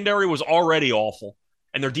their secondary was already awful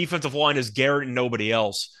and their defensive line is Garrett and nobody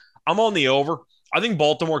else. I'm on the over. I think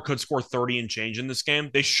Baltimore could score 30 and change in this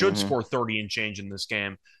game. They should score 30 and change in this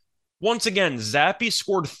game. Once again, Zappy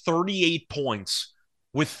scored 38 points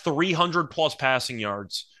with 300 plus passing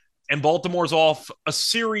yards. And Baltimore's off a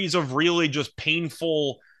series of really just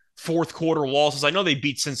painful fourth quarter losses. I know they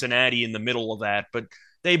beat Cincinnati in the middle of that, but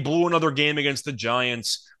they blew another game against the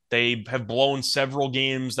Giants. They have blown several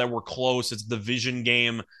games that were close. It's a division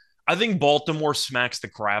game. I think Baltimore smacks the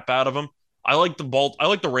crap out of them. I like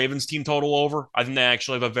the Ravens team total over. I think they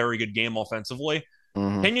actually have a very good game offensively.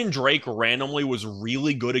 Kenyon Drake randomly was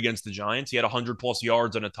really good against the Giants. He had 100 plus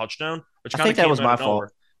yards and a touchdown, which kind of that was my fault.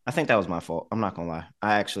 I think that was my fault. I'm not gonna lie.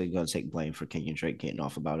 I actually gonna take blame for Kenyon Drake getting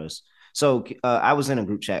off about us. So I was in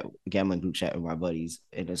a gambling group chat with my buddies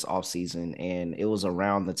in this off season, and it was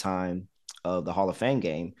around the time of the Hall of Fame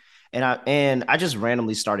game, and I just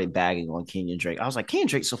randomly started bagging on Kenyon Drake. I was like, Kenyon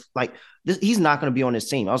Drake, so like he's not gonna be on this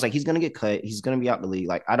team. I was like, he's gonna get cut. He's gonna be out the league.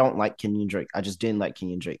 Like I don't like Kenyon Drake. I just didn't like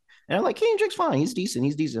Kenyon Drake, and I'm like, Kenyon Drake's fine. He's decent.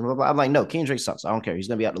 Blah, blah. I'm like, no, Kenyon Drake sucks. I don't care. He's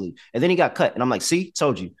gonna be out the league. And then he got cut, and I'm like, see,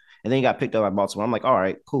 told you. And then he got picked up by Baltimore. I'm like, all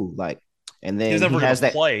right, cool. Like, and then he's never he has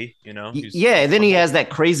that play, And then he has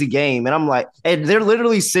that crazy game, and I'm like, and they're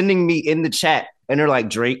literally sending me in the chat, and they're like,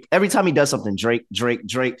 Drake. Every time he does something, Drake,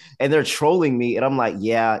 and they're trolling me, and I'm like,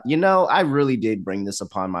 yeah, I really did bring this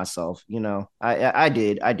upon myself. I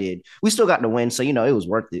did. We still got to win, so it was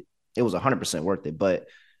worth it. It was 100% worth it. But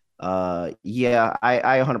yeah,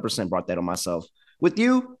 I 100% brought that on myself. With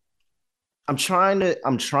you, I'm trying to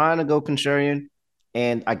go contrarian.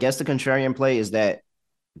 And I guess the contrarian play is that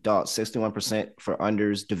 61% for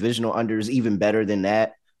unders, divisional unders, even better than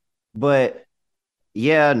that. But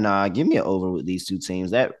yeah, give me an over with these two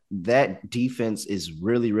teams. That defense is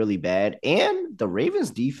really, really bad. And the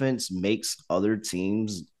Ravens defense makes other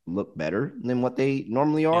teams look better than what they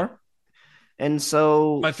normally are. Yeah. And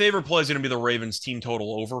so my favorite play is going to be the Ravens team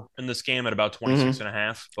total over in this game at about 26 and a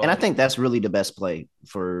half. But... And I think that's really the best play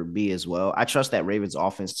for me as well. I trust that Ravens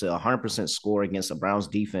offense to 100% score against a Browns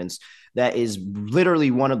defense that is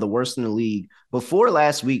literally one of the worst in the league. Before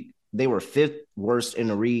last week, they were 5th worst in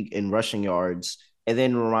the league in rushing yards. And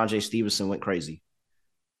then Ramondre Stevenson went crazy.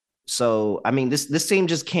 So, I mean, this team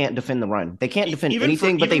just can't defend the run. They can't defend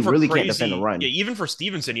anything, but they really can't defend the run. Yeah, even for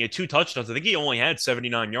Stevenson, he had 2 touchdowns. I think he only had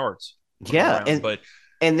 79 yards. Yeah,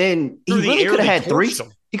 and then he really could have had 3.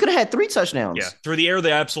 He could have had 3 touchdowns. Yeah, through the air,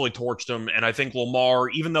 they absolutely torched him. And I think Lamar,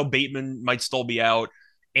 even though Bateman might still be out,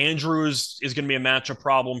 Andrews is going to be a matchup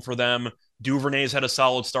problem for them. Duvernay's had a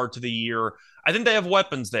solid start to the year. I think they have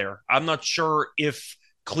weapons there. I'm not sure if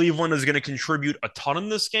Cleveland is going to contribute a ton in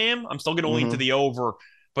this game. I'm still going to lean to the over.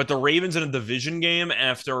 But the Ravens in a division game,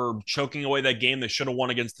 after choking away that game they should have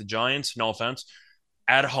won against the Giants, no offense,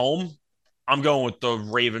 at home, I'm going with the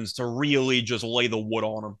Ravens to really just lay the wood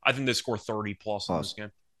on them. I think they score 30 plus in this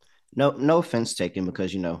game. No offense taken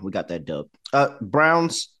because, we got that dub.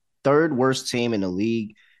 Browns, 3rd worst team in the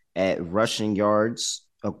league at rushing yards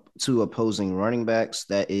to opposing running backs.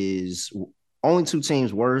 That is only 2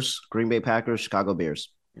 teams worse, Green Bay Packers, Chicago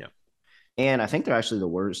Bears. Yeah. And I think they're actually the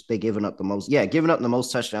worst. They've given up the most. Yeah, giving up the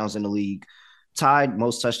most touchdowns in the league. Tied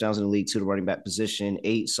most touchdowns in the league to the running back position,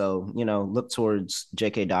 8. So, look towards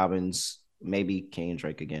J.K. Dobbins Maybe Kenyon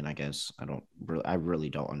Drake again, I guess. I really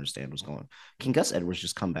don't understand what's going on. Can Gus Edwards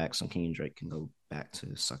just come back so Kenyon Drake can go back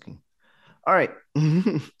to sucking? All right.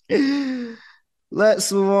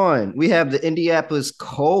 Let's move on. We have the Indianapolis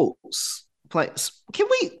Colts play. Can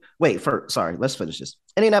we wait for sorry, let's finish this.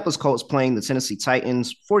 Indianapolis Colts playing the Tennessee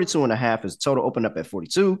Titans. 42.5 is total, opened up at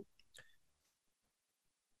 42.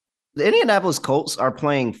 The Indianapolis Colts are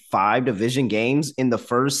playing 5 division games in the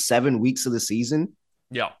first 7 weeks of the season.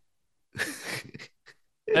 Yeah.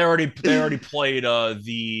 They already played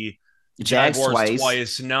the Jaguars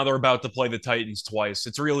twice, and now they're about to play the Titans twice.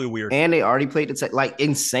 It's really weird. And they already played the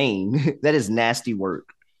insane. That is nasty work.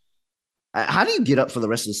 How do you get up for the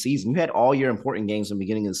rest of the season? You had all your important games in the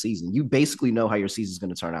beginning of the season. You basically know how your season is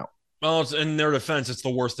going to turn out. Well, in their defense, it's the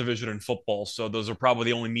worst division in football, so those are probably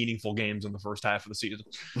the only meaningful games in the first half of the season.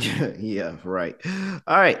 Yeah, right.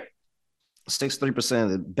 All right. 63% of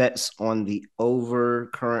the bets on the over,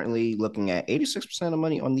 currently looking at 86% of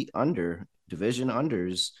money on the under. Division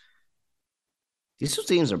unders. These two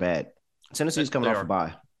teams are bad. Tennessee's coming off a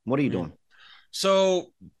bye. What are you doing? So,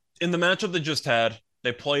 in the matchup they just had,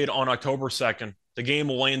 they played on October 2nd. The game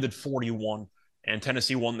landed 41, and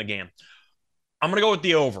Tennessee won the game. I'm going to go with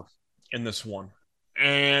the over in this one.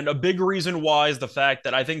 And a big reason why is the fact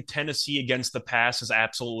that I think Tennessee against the pass is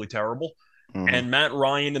absolutely terrible. Mm-hmm. And Matt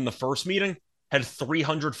Ryan in the first meeting had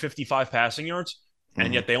 355 passing yards,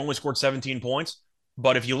 and yet they only scored 17 points.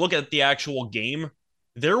 But if you look at the actual game,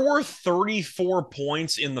 there were 34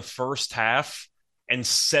 points in the first half and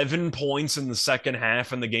 7 points in the second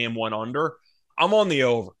half, and the game went under. I'm on the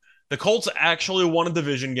over. The Colts actually won a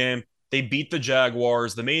division game. They beat the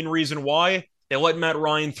Jaguars. The main reason why, they let Matt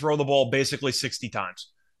Ryan throw the ball basically 60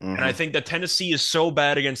 times. Mm-hmm. And I think that Tennessee is so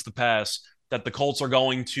bad against the pass that the Colts are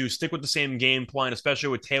going to stick with the same game plan, especially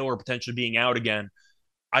with Taylor potentially being out again.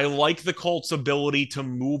 I like the Colts' ability to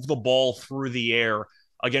move the ball through the air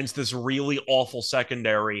against this really awful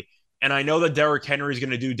secondary. And I know that Derrick Henry is going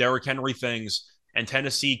to do Derrick Henry things, and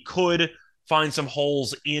Tennessee could find some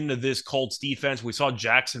holes in this Colts defense. We saw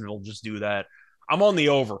Jacksonville just do that. I'm on the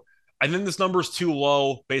over. I think this number is too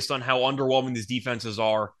low based on how underwhelming these defenses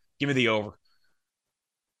are. Give me the over.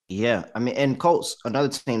 Yeah, I mean, and Colts, another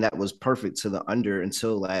team that was perfect to the under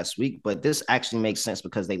until last week, but this actually makes sense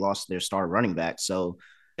because they lost their star running back. So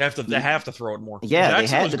they have to throw it more. Yeah, they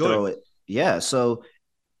had to throw it. Yeah, so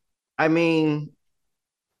I mean,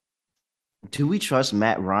 do we trust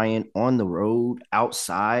Matt Ryan on the road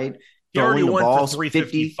outside? He already went for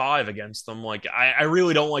 355 against them. Like, I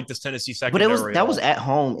really don't like this Tennessee secondary. But that was at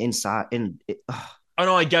home inside. I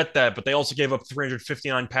know, I get that, but they also gave up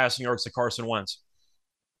 359 passing yards to Carson Wentz.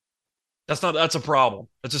 That's a problem.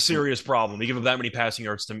 That's a serious problem. They give up that many passing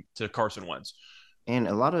yards to Carson Wentz. And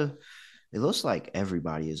it looks like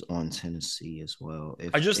everybody is on Tennessee as well.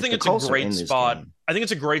 I just think it's a great spot. I think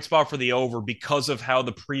it's a great spot for the over because of how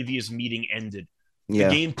the previous meeting ended. Yeah.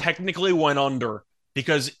 The game technically went under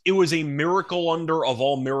because it was a miracle under of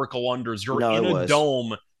all miracle unders. You're in a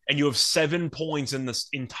dome and you have 7 points in this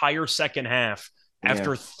entire second half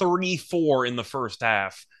after 34 in the first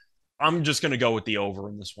half. I'm just going to go with the over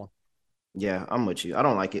in this one. Yeah, I'm with you. I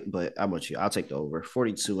don't like it, but I'm with you. I'll take the over.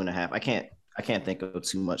 42.5. I can't think of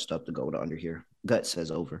too much stuff to go to under here. Gut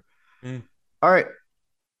says over. All right.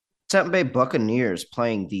 Tampa Bay Buccaneers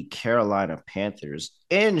playing the Carolina Panthers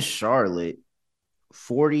in Charlotte.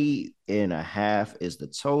 40.5 is the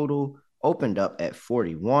total. Opened up at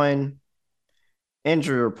 41.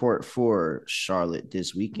 Injury report for Charlotte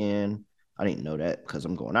this weekend. I didn't know that because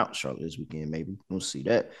I'm going out Charlotte this weekend. Maybe we'll see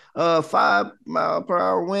that.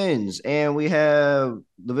 5-mile-per-hour winds, and we have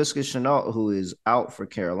Laviska Shenault, who is out for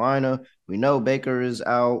Carolina. We know Baker is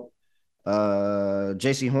out.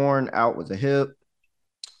 J.C. Horn out with the hip.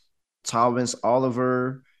 Thomas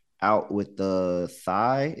Oliver out with the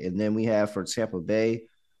thigh, and then we have for Tampa Bay,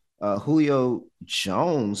 Julio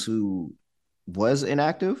Jones, who was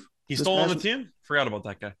inactive. He's still on the team. Forgot about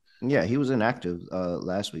that guy. Yeah, he was inactive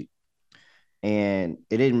last week. And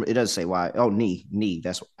it doesn't say why. Oh, knee.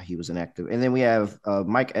 That's why he was inactive. And then we have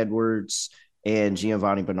Mike Edwards and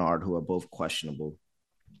Giovanni Bernard, who are both questionable.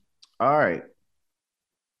 All right.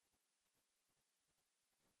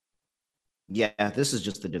 Yeah, this is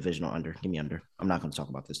just the divisional under. Give me under. I'm not going to talk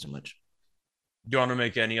about this too much. Do you want to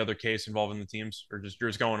make any other case involving the teams, or you're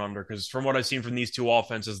just going under? Because from what I've seen from these two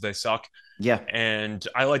offenses, they suck. Yeah, and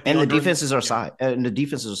I like the defenses are solid. And the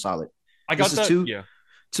defenses are solid. I got that.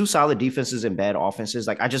 Two solid defenses and bad offenses.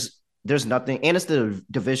 There's nothing, and it's the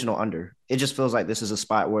divisional under. It just feels like this is a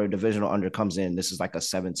spot where a divisional under comes in. This is like a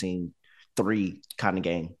 17-3 kind of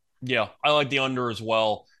game. Yeah, I like the under as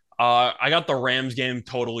well. I got the Rams game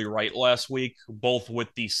totally right last week, both with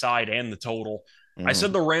the side and the total. I said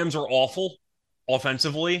Mhm. the Rams are awful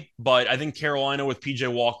offensively, but I think Carolina with PJ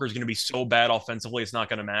Walker is going to be so bad offensively, it's not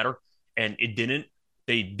going to matter. And it didn't.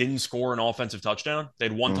 They didn't score an offensive touchdown. They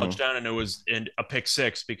had one Mhm. touchdown, and it was a pick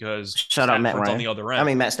six because Shout out Matt Stafford's on the Ryan. other I end.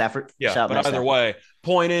 mean Matt Stafford. Yeah, Shout out but Matt either Stafford. way,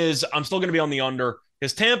 point is, I'm still going to be on the under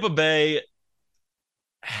because Tampa Bay,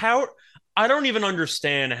 how I don't even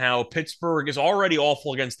understand how Pittsburgh is already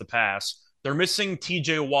awful against the pass. They're missing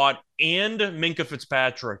TJ Watt and Minka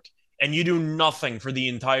Fitzpatrick, and you do nothing for the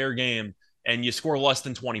entire game, and you score less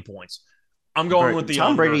than 20 points. I'm going with Bro, the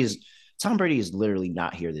under. Tom Brady is literally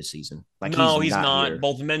not here this season. Like he's No, he's not not, here.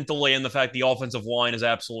 both mentally and the fact the offensive line is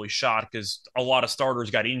absolutely shot because a lot of starters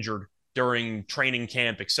got injured during training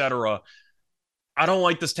camp, etc. I don't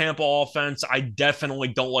like this Tampa offense. I definitely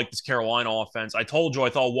don't like this Carolina offense. I told you I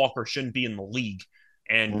thought Walker shouldn't be in the league.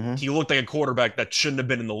 And Hmm. he looked like a quarterback that shouldn't have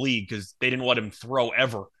been in the league because they didn't let him throw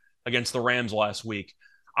ever against the Rams last week.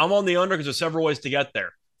 I'm on the under because there's several ways to get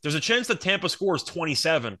there. There's a chance that Tampa scores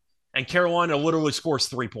 27 and Carolina literally scores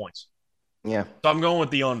 3 points. Yeah. So I'm going with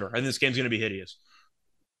the under. I think this game's going to be hideous.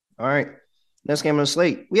 All right. Next game on the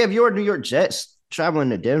slate. We have your New York Jets traveling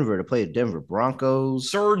to Denver to play the Denver Broncos.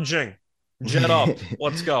 Surging. Jet up.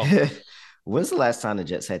 Let's go. When's the last time the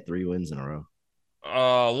Jets had 3 wins in a row?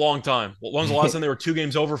 Long time. When's the last time they were 2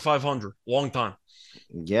 games over 500? Long time.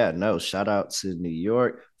 Yeah, no. Shout out to New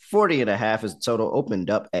York. 40.5 is the total. Opened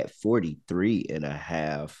up at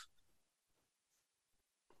 43.5.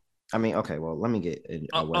 I mean, okay, well, let me get a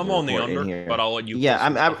I'm weather on the report in under, here. but I'll let you pull Yeah,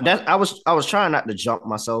 some stuff up. I was trying not to jump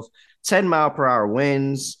myself. 10-mile-per-hour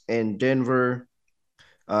winds in Denver.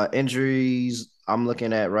 Injuries I'm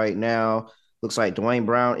looking at right now. Looks like Dwayne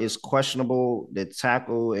Brown is questionable, the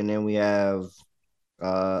tackle, and then we have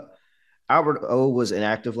uh Albert O was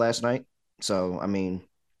inactive last night. So I mean,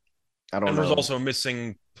 I don't Denver's know. also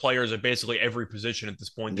missing players at basically every position at this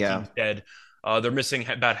point. The Yeah, team's dead. They're missing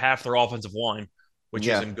about half their offensive line, which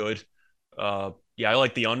yeah. isn't good. Yeah, I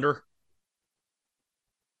like the under.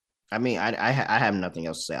 I mean, I have nothing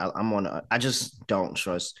else to say. I'm on. I just don't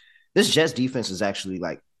trust this Jets defense is actually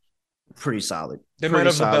like pretty solid, They might pretty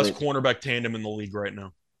have the best solid. cornerback tandem in the league right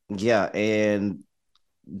now. Yeah, and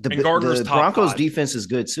And Gardner's the top Broncos five. defense is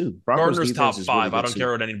good too. Broncos Gardner's defense top is really five. I good don't too.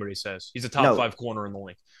 care what anybody says. He's a top No, five corner in the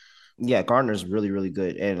league. yeah, Gardner's really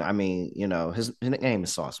good, and I mean, his nickname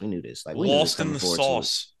is Sauce. We knew this. Like we knew this Lost in coming the forward to it.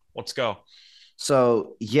 sauce. Let's go.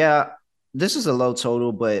 So yeah, this is a low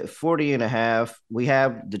total, but 40.5. We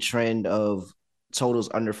have the trend of totals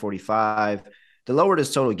under 45. The lower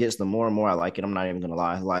this total gets, the more and more I like it. I'm not even gonna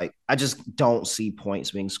lie. Like I just don't see points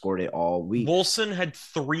being scored at all. Wilson had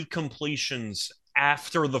 3 completions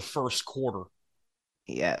after the first quarter.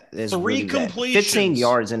 Yeah, it's Three really bad. 15 completions.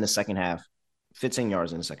 yards in the second half. 15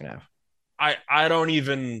 yards in the second half. I don't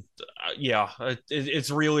even. Yeah, it's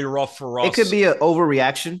really rough for It could us. be an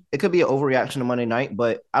overreaction. It could be an overreaction to Monday night,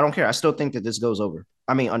 but I don't care. I still think that this goes over.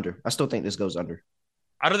 I mean, under. I still think this goes under.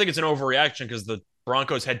 I don't think it's an overreaction because the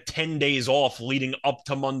Broncos had 10 days off leading up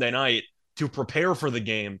to Monday night to prepare for the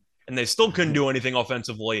game, and they still couldn't do anything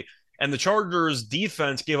offensively. And the Chargers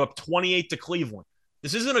defense gave up 28 to Cleveland.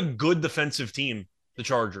 This isn't a good defensive team, the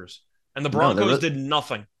Chargers. And the No, Broncos did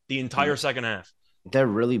nothing the entire second half. they're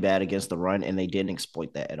really bad against the run, and they didn't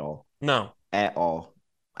exploit that at all. No. At all.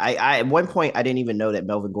 I at one point I didn't even know that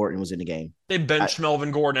Melvin Gordon was in the game. They benched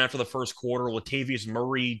Melvin Gordon after the first quarter. Latavius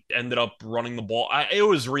Murray ended up running the ball. It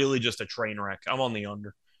was really just a train wreck. I'm on the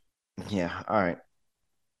under. Yeah, all right.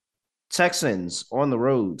 Texans on the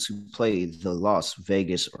road to play the Las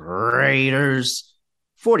Vegas Raiders.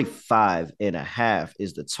 45.5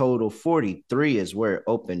 is the total. 43 is where it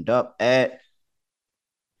opened up at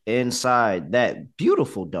inside that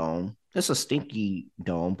beautiful dome. It's a stinky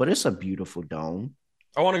dome, but it's a beautiful dome.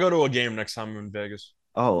 I want to go to a game next time I'm in Vegas.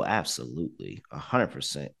 Oh, absolutely.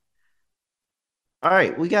 100%. All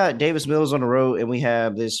right, we got Davis Mills on the road, and we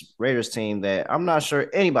have this Raiders team that I'm not sure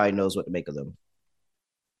anybody knows what to make of them.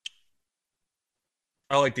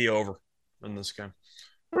 I like the over in this game.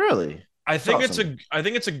 Really? I think it's Awesome.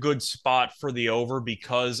 a good spot for the over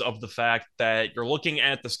because of the fact that you're looking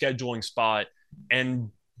at the scheduling spot and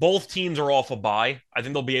both teams are off a bye. I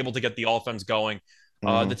think they'll be able to get the offense going. The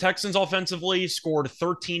Mhm. Texans offensively scored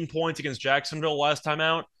 13 points against Jacksonville last time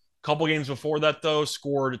out. A couple games before that, though,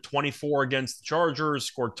 scored 24 against the Chargers,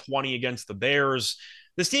 scored 20 against the Bears.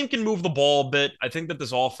 This team can move the ball a bit. I think that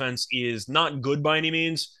this offense is not good by any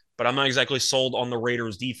means, but I'm not exactly sold on the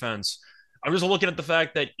Raiders' defense. I'm just looking at the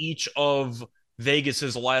fact that each of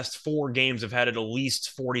Vegas's last 4 games have had at least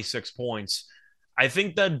 46 points. I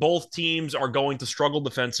think that both teams are going to struggle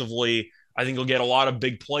defensively. I think you'll get a lot of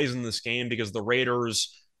big plays in this game because the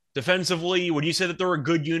Raiders defensively, would you say that they're a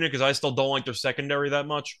good unit? Because I still don't like their secondary that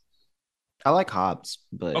much. I like Hobbs,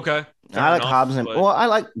 but Okay, fair I like enough. Hobbs and But well, I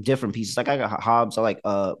like different pieces. Like I got Hobbs, I like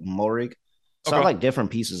Morig. So I okay, like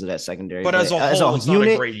different pieces of that secondary. but as a whole, it's not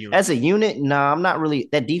a great unit. as a unit, nah, I'm not really.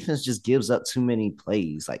 That defense just gives up too many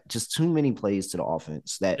plays, like just too many plays to the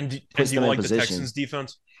offense that And puts do you them in like the position. Texans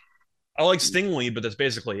defense? I like Stingley, but that's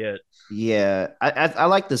basically it. Yeah, I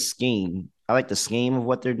like the scheme. I like the scheme of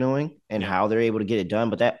what they're doing and Yeah. how they're able to get it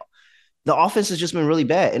done. But that the offense has just been really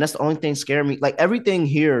bad, and that's the only thing scaring me. Like everything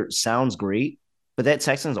here sounds great, but that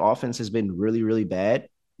Texans offense has been really, really bad.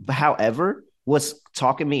 But however, what's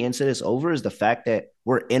talking me into this over is the fact that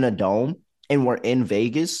we're in a dome and we're in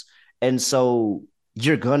Vegas, and so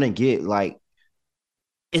you're gonna get like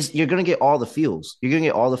you're gonna get all the feels. You're gonna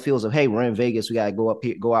get all the feels of, hey, we're in Vegas. We gotta go up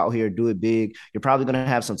here, go out here, do it big. You're probably gonna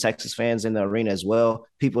have some Texas fans in the arena as well.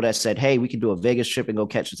 People that said, hey, we can do a Vegas trip and go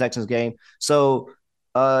catch the Texans game. So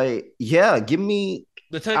yeah, give me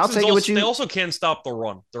The I'll Texans take it with also, you. they also can't stop the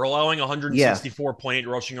run. They're allowing Yeah. 164.8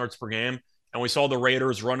 rushing yards per game, and we saw the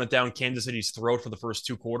Raiders run it down Kansas City's throat for the first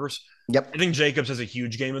two quarters. Yep. I think Jacobs has a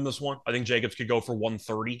huge game in this one. I think Jacobs could go for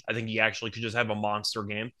 130. I think he actually could just have a monster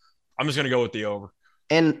game. I'm just going to go with the over.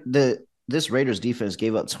 And this Raiders defense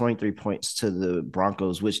gave up 23 points to the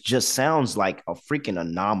Broncos, which just sounds like a freaking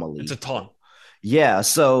anomaly. It's a ton. Yeah.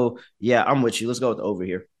 So yeah, I'm with you. Let's go with the over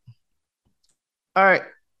here. All right.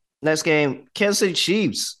 Next game, Kansas City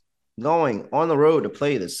Chiefs going on the road to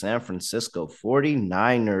play the San Francisco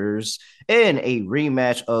 49ers in a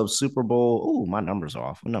rematch of Super Bowl. Oh, my number's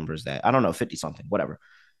off. What number is that? I don't know, 50 something, whatever.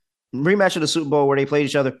 Rematch of the Super Bowl where they played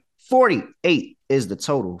each other. 48 is the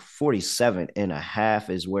total. 47.5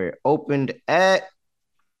 is where it opened at.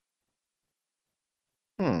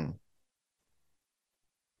 Why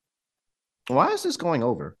is this going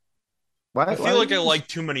over? I feel like I like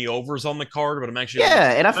too many overs on the card, but I'm actually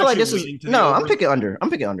and I feel like this is leaning to the no. I'm overs. picking under. I'm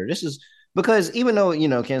picking under. This is because even though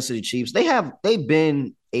Kansas City Chiefs, they've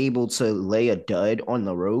been able to lay a dud on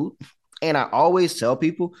the road, and I always tell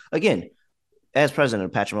people again, as president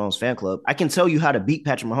of Patrick Mahomes fan club, I can tell you how to beat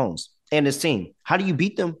Patrick Mahomes and his team. How do you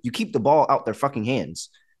beat them? You keep the ball out their fucking hands,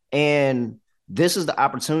 and this is the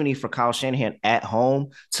opportunity for Kyle Shanahan at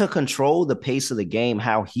home to control the pace of the game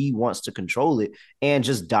how he wants to control it and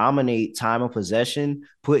just dominate time of possession,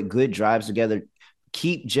 put good drives together,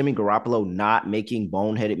 keep Jimmy Garoppolo not making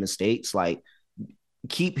boneheaded mistakes, like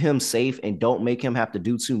keep him safe and don't make him have to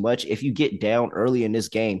do too much. If you get down early in this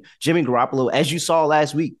game, Jimmy Garoppolo, as you saw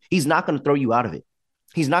last week, he's not going to throw you out of it.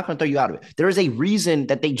 He's not going to throw you out of it. There is a reason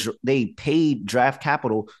that they paid draft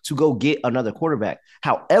capital to go get another quarterback.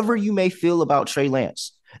 However you may feel about Trey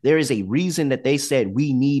Lance, there is a reason that they said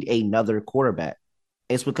we need another quarterback.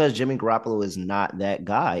 It's because Jimmy Garoppolo is not that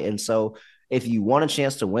guy. And so if you want a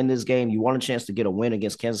chance to win this game, you want a chance to get a win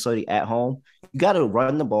against Kansas City at home, you got to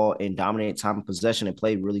run the ball and dominate time of possession and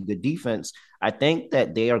play really good defense. I think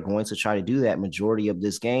that they are going to try to do that majority of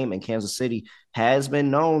this game, and Kansas City has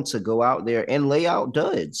been known to go out there and lay out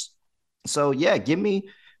duds. So yeah, give me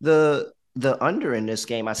the under in this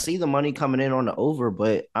game. I see the money coming in on the over,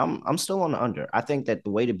 but I'm still on the under. I think that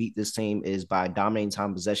the way to beat this team is by dominating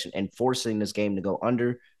time possession and forcing this game to go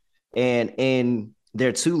under. And in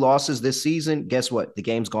their two losses this season, guess what? The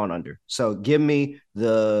game's gone under. So give me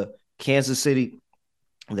the not Kansas City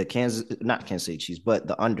Chiefs, but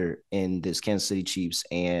the under in this Kansas City Chiefs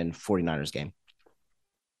and 49ers game.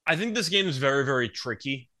 I think this game is very, very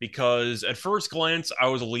tricky because at first glance, I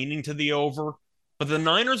was leaning to the over, but the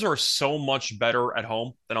Niners are so much better at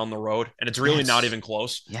home than on the road, and it's really not even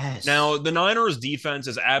close. Yes. Now, the Niners defense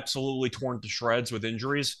is absolutely torn to shreds with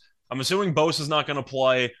injuries. I'm assuming Bosa's not going to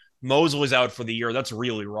play. Mosley's out for the year. That's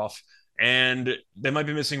really rough. And they might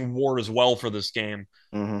be missing Ward as well for this game.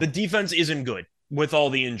 Mm-hmm. The defense isn't good with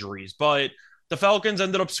all the injuries, but the Falcons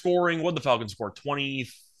ended up scoring. What did the Falcons score?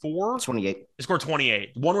 24? 28. They scored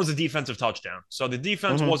 28. One was a defensive touchdown. So the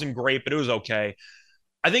defense wasn't great, but it was okay.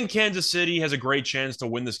 I think Kansas City has a great chance to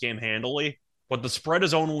win this game handily, but the spread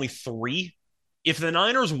is only 3. If the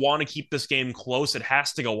Niners want to keep this game close, it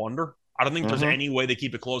has to go under. I don't think there's any way they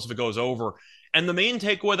keep it close if it goes over. And the main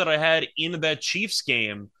takeaway that I had in that Chiefs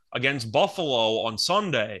game against Buffalo on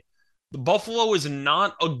Sunday, the Buffalo is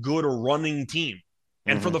not a good running team.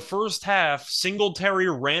 And for the first half, Singletary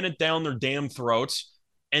ran it down their damn throats,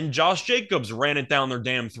 and Josh Jacobs ran it down their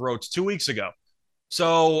damn throats 2 weeks ago.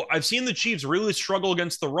 So I've seen the Chiefs really struggle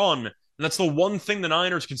against the run, and that's the one thing the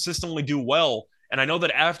Niners consistently do well. And I know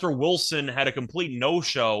that after Wilson had a complete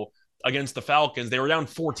no-show against the Falcons, they were down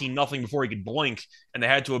 14-0 before he could blink, and they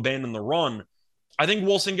had to abandon the run. I think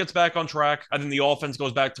Wilson gets back on track. I think the offense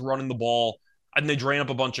goes back to running the ball. I think they drain up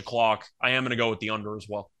a bunch of clock. I am going to go with the under as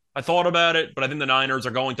well. I thought about it, but I think the Niners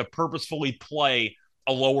are going to purposefully play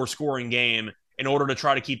a lower scoring game in order to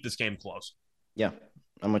try to keep this game close. Yeah,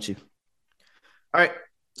 I'm with you. All right,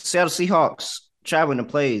 Seattle Seahawks traveling to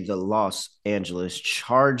play the Los Angeles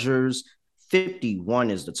Chargers.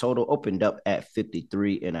 51 is the total. Opened up at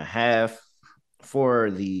 53.5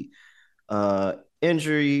 for the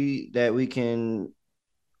injury that we can.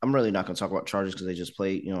 I'm really not going to talk about Chargers because they just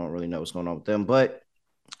played. You don't really know what's going on with them, but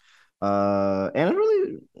and I'm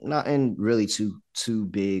really not in really too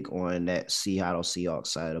big on that Seattle Seahawks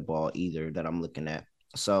side of the ball either that I'm looking at.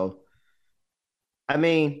 So, I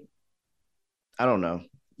mean, I don't know.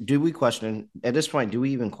 Do we question at this point? Do we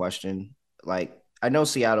even question? Like, I know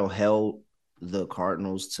Seattle held the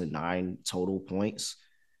Cardinals to 9 total points,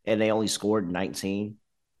 and they only scored 19.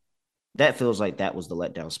 That feels like that was the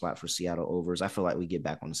letdown spot for Seattle overs. I feel like we get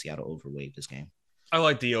back on the Seattle over wave this game. I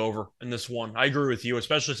like the over in this one. I agree with you,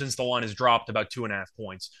 especially since the line has dropped about 2.5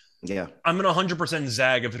 points. Yeah. I'm going to 100%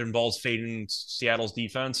 zag if it involves fading Seattle's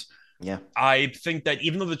defense. Yeah. I think that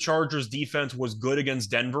even though the Chargers defense was good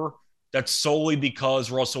against Denver, that's solely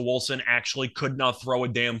because Russell Wilson actually could not throw a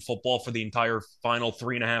damn football for the entire final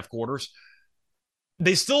 3.5 quarters.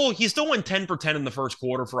 He still went 10 for 10 in the first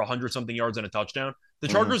quarter for 100-something yards and a touchdown. The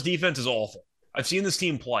Chargers defense is awful. I've seen this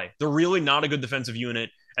team play. They're really not a good defensive unit.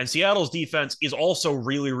 And Seattle's defense is also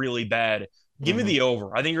really, really bad. Give me the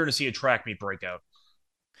over. I think you're going to see a track meet breakout.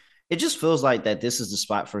 It just feels like that this is the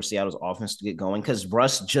spot for Seattle's offense to get going because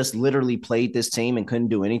Russ just literally played this team and couldn't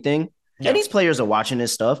do anything. Yeah. And these players are watching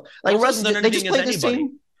this stuff. Like Russ, they just played this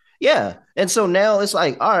team. Yeah. And so now it's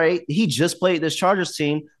like, all right, he just played this Chargers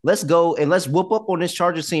team. Let's go and let's whoop up on this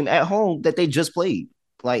Chargers team at home that they just played.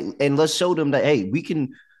 Like, and let's show them that, hey, we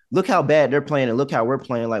can look how bad they're playing and look how we're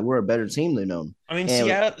playing. Like, we're a better team than them. I mean,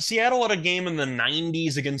 Seattle had a game in the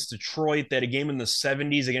 90s against Detroit. They had a game in the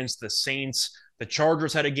 70s against the Saints. The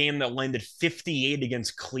Chargers had a game that landed 58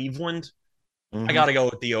 against Cleveland. I got to go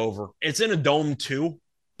with the over. It's in a dome, too.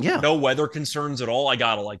 Yeah. No weather concerns at all. I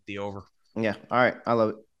got to like the over. Yeah. All right. I love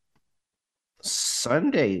it.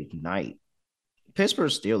 Sunday night,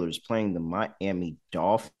 Pittsburgh Steelers playing the Miami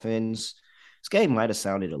Dolphins. This game might have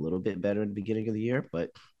sounded a little bit better at the beginning of the year,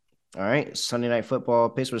 but all right. Sunday night football,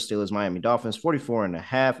 Pittsburgh Steelers, Miami Dolphins,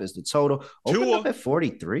 44.5 is the total. Opened up at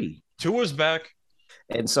 43. Tua's back.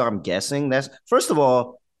 And so I'm guessing that's, first of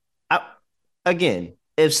all, again,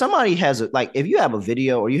 if somebody has if you have a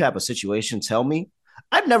video or you have a situation, tell me.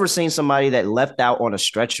 I've never seen somebody that left out on a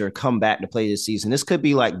stretcher come back to play this season. This could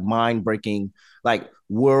be like mind-breaking, like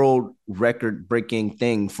world record-breaking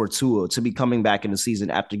thing for Tua to be coming back in the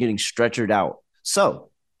season after getting stretchered out. So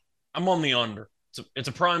I'm on the under. It's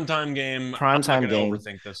a primetime game. Primetime game.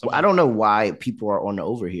 Overthink this. Well, I don't know why people are on the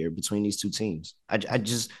over here between these two teams.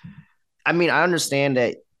 I mean, I understand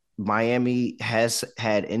that Miami has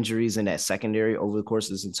had injuries in that secondary over the course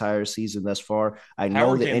of this entire season thus far. I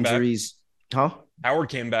know the injuries. Huh? Howard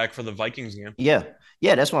came back for the Vikings game. Yeah.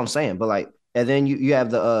 Yeah, that's what I'm saying. But and then you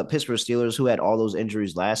have the Pittsburgh Steelers who had all those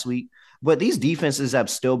injuries last week. But these defenses have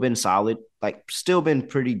still been solid, still been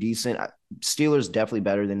pretty decent. Steelers definitely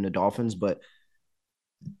better than the Dolphins, but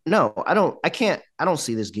no, I don't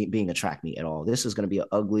see this game being a track meet at all. This is going to be an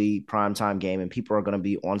ugly primetime game, and people are going to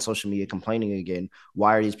be on social media complaining again.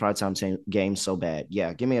 Why are these primetime games so bad?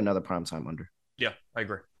 Yeah, give me another primetime under. Yeah, I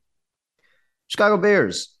agree. Chicago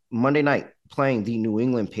Bears, Monday night, playing the New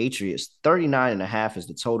England Patriots. 39.5 is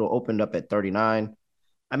the total. Opened up at 39.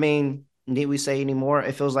 I mean, need we say any more?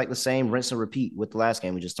 It feels like the same rinse and repeat with the last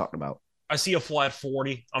game we just talked about. I see a flat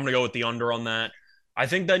 40. I'm going to go with the under on that. I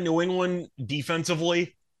think that New England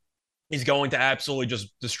defensively is going to absolutely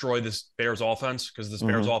just destroy this Bears offense because this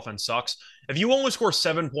Bears offense sucks. If you only score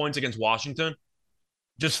 7 points against Washington,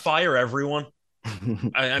 just fire everyone.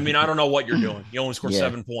 I mean, I don't know what you're doing. You only score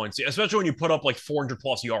 7 points, especially when you put up 400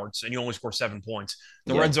 plus yards and you only score 7 points.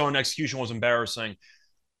 The red zone execution was embarrassing.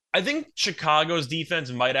 I think Chicago's defense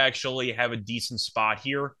might actually have a decent spot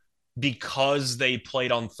here because they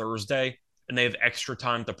played on Thursday and they have extra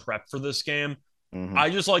time to prep for this game. I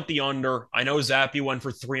just like the under. I know Zappe went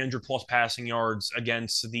for 300 plus passing yards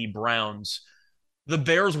against the Browns. The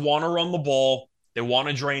Bears want to run the ball. They want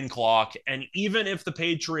to drain clock. And even if the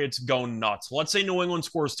Patriots go nuts, let's say New England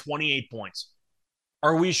scores 28 points.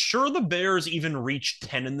 Are we sure the Bears even reach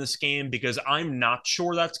 10 in this game? Because I'm not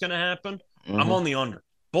sure that's going to happen. I'm on the under.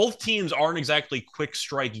 Both teams aren't exactly quick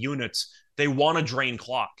strike units. They want to drain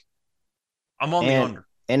clock. I'm on the under.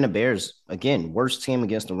 And the Bears, again, worst team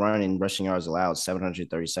against the run and rushing yards allowed,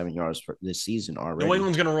 737 yards for this season New already.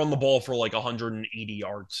 England's going to run the ball for like 180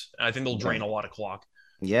 yards. And I think they'll drain Yeah. a lot of clock.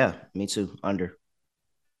 Yeah, me too. Under.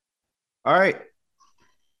 All right.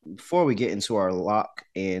 Before we get into our lock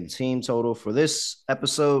and team total for this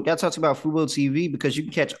episode, got to talk about Fubo TV because you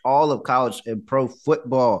can catch all of college and pro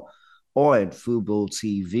football on Fubo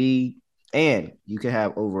TV, and you can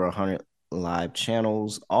have over 100 live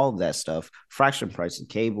channels, all of that stuff, fraction price of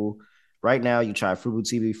cable. Right now, you try Fubo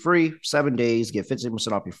TV free, 7 days, get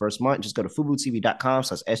 15% off your first month. Just go to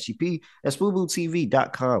FuboTV.com/SGP. That's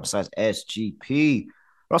FuboTV.com/SGP.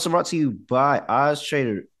 We're also brought to you by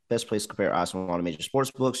OzTrader. Best place to compare odds from all the major sports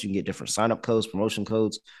books. You can get different sign-up codes, promotion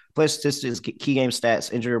codes, play statistics, get key game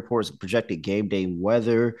stats, injury reports, projected game day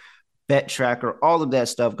weather, bet tracker, all of that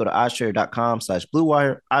stuff. Go to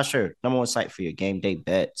OzTrader.com/BlueWire. OzTrader, #1 site for your game day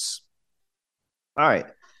bets. All right,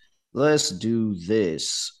 let's do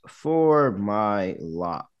this for my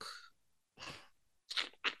lock.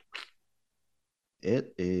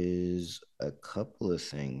 It is a couple of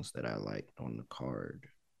things that I liked on the card.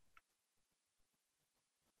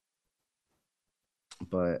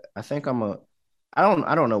 But I think I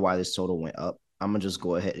don't know why this total went up. I'm gonna just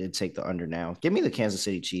go ahead and take the under now. Give me the Kansas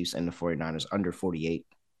City Chiefs and the 49ers under 48.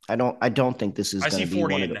 I don't think this is I going see to be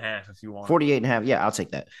 48 one of and the a half if you want. 48 and a half. Yeah, I'll take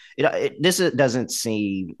that. This doesn't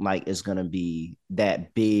seem like it's going to be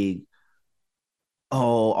that big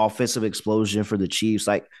offensive explosion for the Chiefs.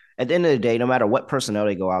 Like at the end of the day, no matter what personnel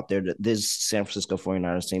they go out there, this San Francisco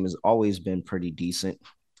 49ers team has always been pretty decent.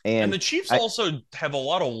 And the Chiefs also have a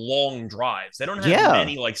lot of long drives. They don't have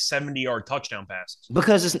many like 70-yard touchdown passes.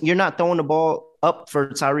 Because you're not throwing the ball up for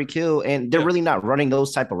Tyreek Hill, and they're really not running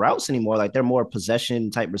those type of routes anymore. Like they're more possession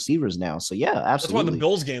type receivers now. So yeah, absolutely. That's why the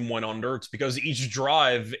Bills game went under. It's because each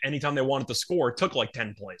drive, anytime they wanted to score, it took like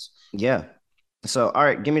 10 plays. Yeah. So all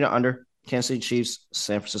right, give me the under. Kansas City Chiefs,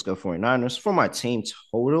 San Francisco 49ers. For my team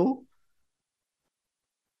total.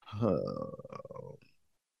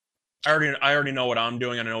 I already know what I'm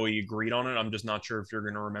doing, and I know we agreed on it. I'm just not sure if you're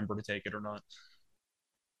going to remember to take it or not.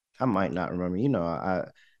 I might not remember.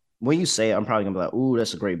 When you say it, I'm probably gonna be like, "Ooh,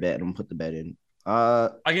 that's a great bet." And I'm gonna put the bet in. I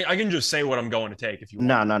can just say what I'm going to take if you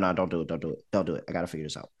want. No, don't do it. Don't do it. I gotta figure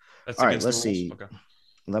this out. That's all right. Let's see. Okay.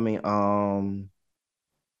 Let me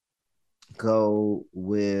go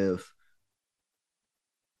with.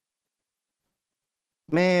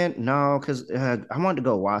 Man, no, because I wanted to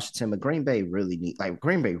go Washington, but Green Bay really needs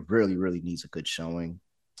a good showing.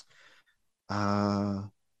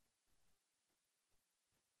 Fuck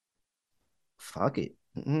it.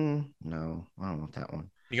 No, I don't want that one.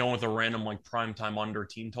 You going with a random like primetime under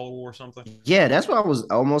team total or something? Yeah, that's what I was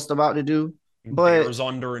almost about to do. But Bears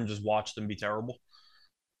under and just watch them be terrible.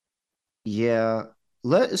 Yeah,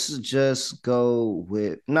 let's just go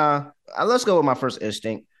with let's go with my first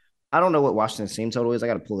instinct. I don't know what Washington's team total is. I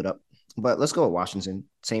got to pull it up, but let's go with Washington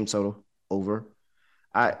team total over.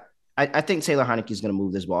 I think Taylor Heinicke is going to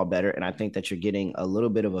move this ball better, and I think that you're getting a little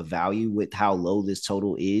bit of a value with how low this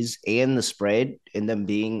total is and the spread and them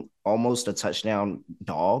being almost a touchdown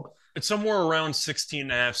dog. It's somewhere around 16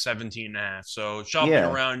 and a half, 17 and a half. So shopping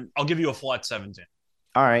around, I'll give you a flat 17.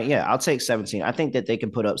 All right, yeah, I'll take 17. I think that they can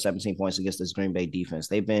put up 17 points against this Green Bay defense.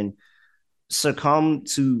 They've been succumbed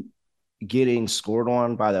to getting scored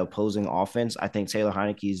on by the opposing offense. I think Taylor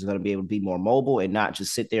Heinicke is going to be able to be more mobile and not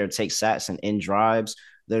just sit there and take sacks and end drives.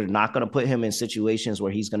 They're not going to put him in situations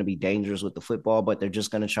where he's going to be dangerous with the football, but they're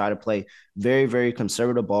just going to try to play very, very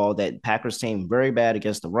conservative ball. That Packers team very bad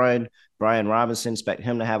against the run. Brian Robinson, expect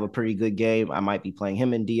him to have a pretty good game. I might be playing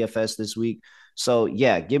him in DFS this week. So,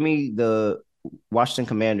 yeah, give me the Washington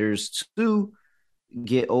Commanders to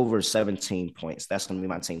get over 17 points. That's going to be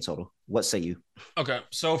my team total. What say you? Okay,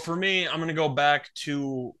 so for me, I'm going to go back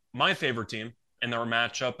to my favorite team and their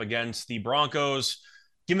matchup against the Broncos.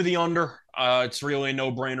 Give me the under. It's really a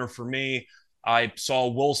no-brainer for me. I saw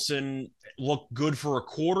Wilson look good for a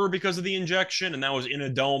quarter because of the injection, and that was in a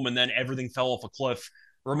dome, and then everything fell off a cliff.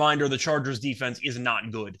 Reminder, the Chargers defense is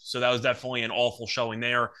not good, so that was definitely an awful showing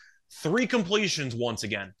there. 3 completions once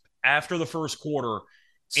again after the first quarter,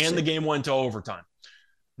 and the game went to overtime.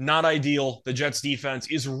 Not ideal. The Jets defense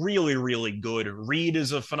is really, really good. Reed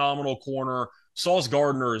is a phenomenal corner. Sauce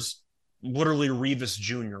Gardner is literally Revis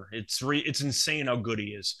Jr. It's insane how good he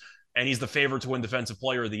is. And he's the favorite to win Defensive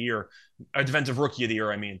Player of the Year, Defensive Rookie of the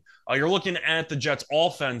Year, I mean. You're looking at the Jets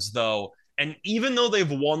offense, though, and even though they've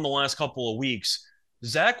won the last couple of weeks,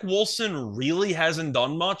 Zach Wilson really hasn't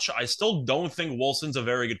done much. I still don't think Wilson's a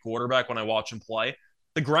very good quarterback when I watch him play.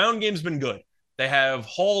 The ground game's been good. They have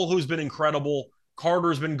Hall, who's been incredible.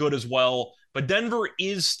 Carter's been good as well. But Denver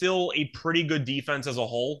is still a pretty good defense as a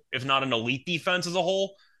whole, if not an elite defense as a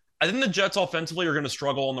whole. I think the Jets offensively are going to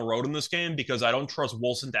struggle on the road in this game because I don't trust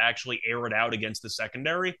Wilson to actually air it out against the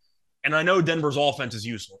secondary. And I know Denver's offense is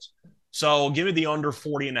useless. So give me the under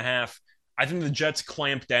 40.5. I think the Jets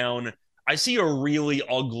clamp down. I see a really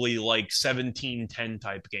ugly, like 17-10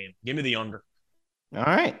 type game. Give me the under. All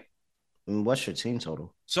right. And what's your team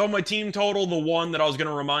total? So my team total, the one that I was going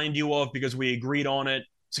to remind you of because we agreed on it,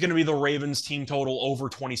 it's going to be the Ravens team total over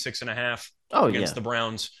 26.5 against the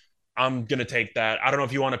Browns. I'm going to take that. I don't know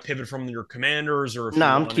if you want to pivot from your Commanders or if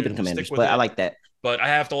I'm keeping Commanders, but I like that. But I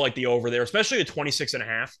have to like the over there, especially at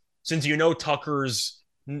 26.5, since Tucker's –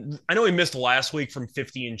 I know he missed last week from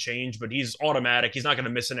 50 and change, but he's automatic. He's not going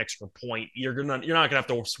to miss an extra point. You're not going to have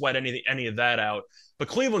to sweat any of that out. But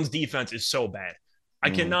Cleveland's defense is so bad. I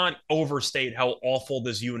cannot overstate how awful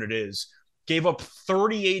this unit is. Gave up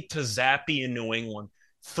 38 to Zappe in New England,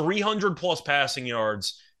 300-plus passing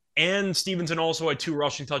yards, and Stevenson also had 2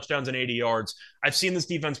 rushing touchdowns and 80 yards. I've seen this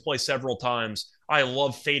defense play several times. I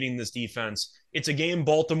love fading this defense. It's a game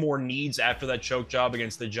Baltimore needs after that choke job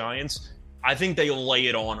against the Giants. I think they lay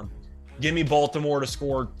it on them. Give me Baltimore to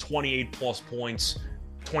score 28-plus points,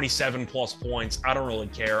 27-plus points. I don't really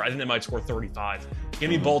care. I think they might score 35. Give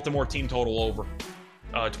me Baltimore team total over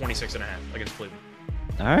 26.5 against Cleveland.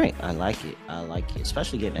 All right. I like it.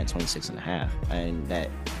 Especially getting that 26.5 and that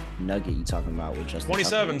nugget you talking about with Justin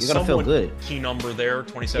 27. Tucker. You're going to feel good. Key number there,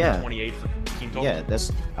 27, 28 for team total. Yeah,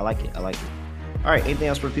 I like it. All right. Anything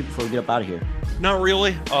else for the people before we get up out of here? Not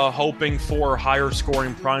really. Hoping for higher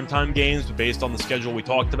scoring primetime games, but based on the schedule we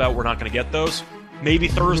talked about, we're not going to get those. Maybe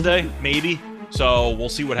Thursday, maybe. So we'll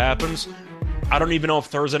see what happens. I don't even know if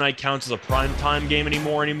Thursday night counts as a primetime game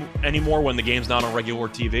anymore when the game's not on regular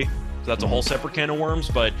TV. So that's a whole separate can of worms.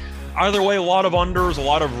 But either way, a lot of unders, a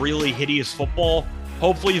lot of really hideous football.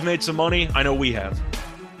 Hopefully you've made some money. I know we have.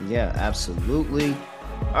 Yeah, absolutely.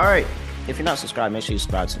 All right. If you're not subscribed, make sure you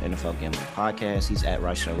subscribe to the NFL Gambling Podcast. He's at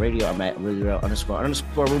Ryshawn Radio. I'm at __.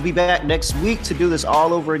 We'll be back next week to do this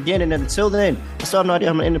all over again. And until then, I still have no idea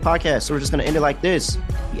how I'm going to end the podcast. So we're just going to end it like this.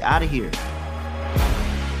 Be out of here.